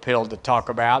jagged little pill to talk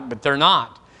about, but they're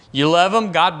not. You love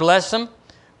them, God bless them,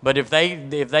 but if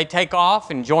they take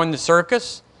off and join the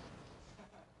circus,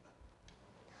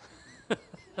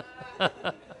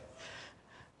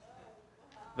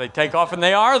 they take off and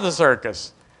they are the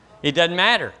circus. It doesn't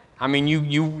matter. I mean,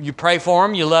 you pray for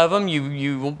them, you love them,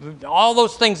 you all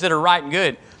those things that are right and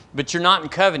good, but you're not in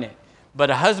covenant. But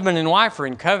a husband and wife are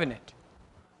in covenant.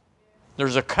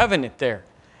 There's a covenant there.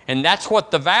 And that's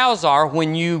what the vows are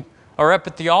when you are up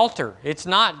at the altar. It's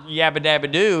not yabba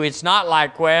dabba doo. It's not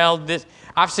like, well, this.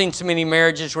 I've seen so many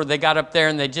marriages where they got up there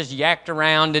and they just yacked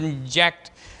around and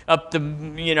jacked up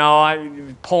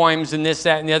the, poems and this,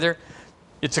 that, and the other.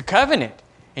 It's a covenant.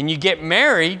 And you get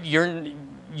married,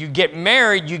 you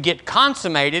get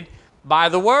consummated by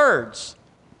the words.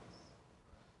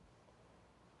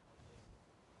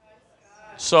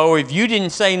 So if you didn't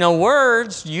say no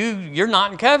words, you're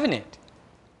not in covenant.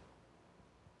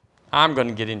 I'm going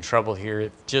to get in trouble here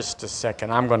in just a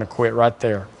second. I'm going to quit right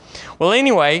there. Well,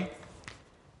 anyway,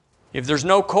 if there's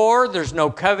no core, there's no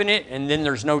covenant, and then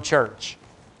there's no church.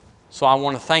 So I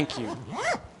want to thank you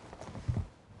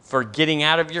for getting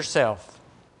out of yourself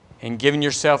and giving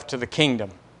yourself to the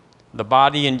kingdom. The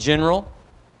body in general.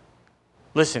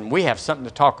 Listen, we have something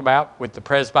to talk about with the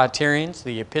Presbyterians,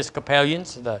 the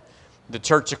Episcopalians, the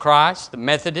Church of Christ, the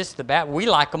Methodists, the Baptists. We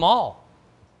like them all.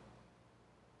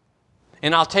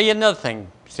 And I'll tell you another thing,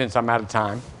 since I'm out of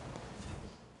time.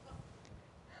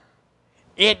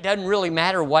 It doesn't really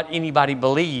matter what anybody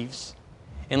believes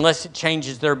unless it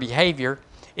changes their behavior.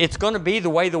 It's going to be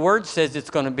the way the Word says it's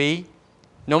going to be,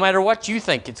 no matter what you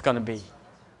think it's going to be.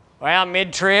 Well,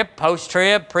 mid-trib,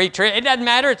 post-trib, pre-trib, it doesn't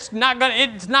matter. It's not going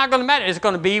to matter. It's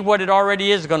going to be what it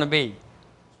already is going to be.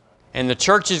 And the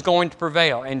church is going to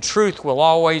prevail, and truth will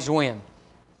always win.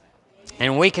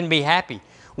 And we can be happy.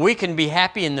 We can be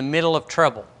happy in the middle of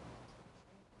trouble.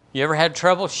 You ever had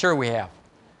trouble? Sure we have.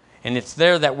 And it's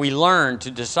there that we learn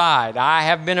to decide, I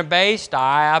have been abased,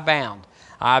 I abound.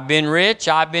 I've been rich,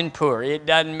 I've been poor. It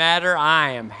doesn't matter. I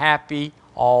am happy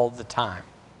all the time.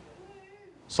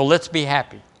 So let's be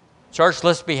happy. Church,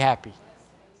 let's be happy.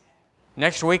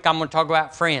 Next week, I'm going to talk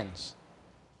about friends.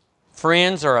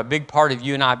 Friends are a big part of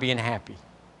you and I being happy.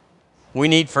 We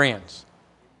need friends.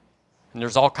 And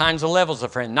there's all kinds of levels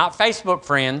of friends. Not Facebook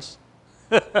friends.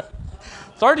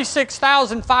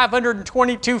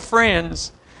 36,522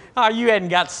 friends. Oh, you hadn't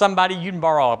got somebody you can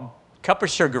borrow a cup of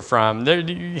sugar from.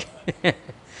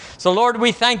 So, Lord,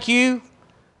 we thank you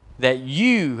that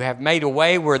you have made a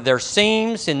way where there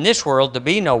seems in this world to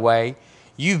be no way.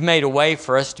 You've made a way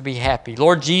for us to be happy.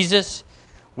 Lord Jesus,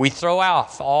 we throw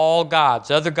off all gods,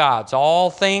 other gods,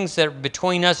 all things that are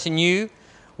between us and you.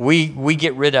 We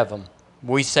get rid of them.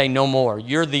 We say no more.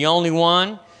 You're the only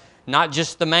one, not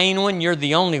just the main one, you're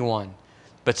the only one.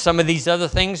 But some of these other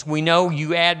things we know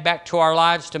you add back to our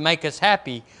lives to make us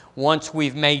happy once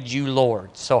we've made you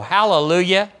Lord. So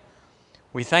hallelujah.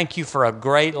 We thank you for a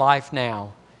great life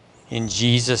now. In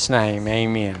Jesus' name,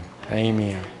 amen.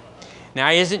 Amen.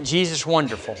 Now, isn't Jesus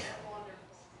wonderful?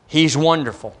 He's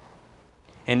wonderful.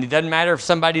 And it doesn't matter if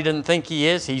somebody doesn't think he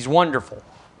is, he's wonderful.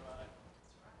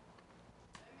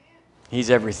 He's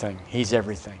everything. He's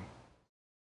everything.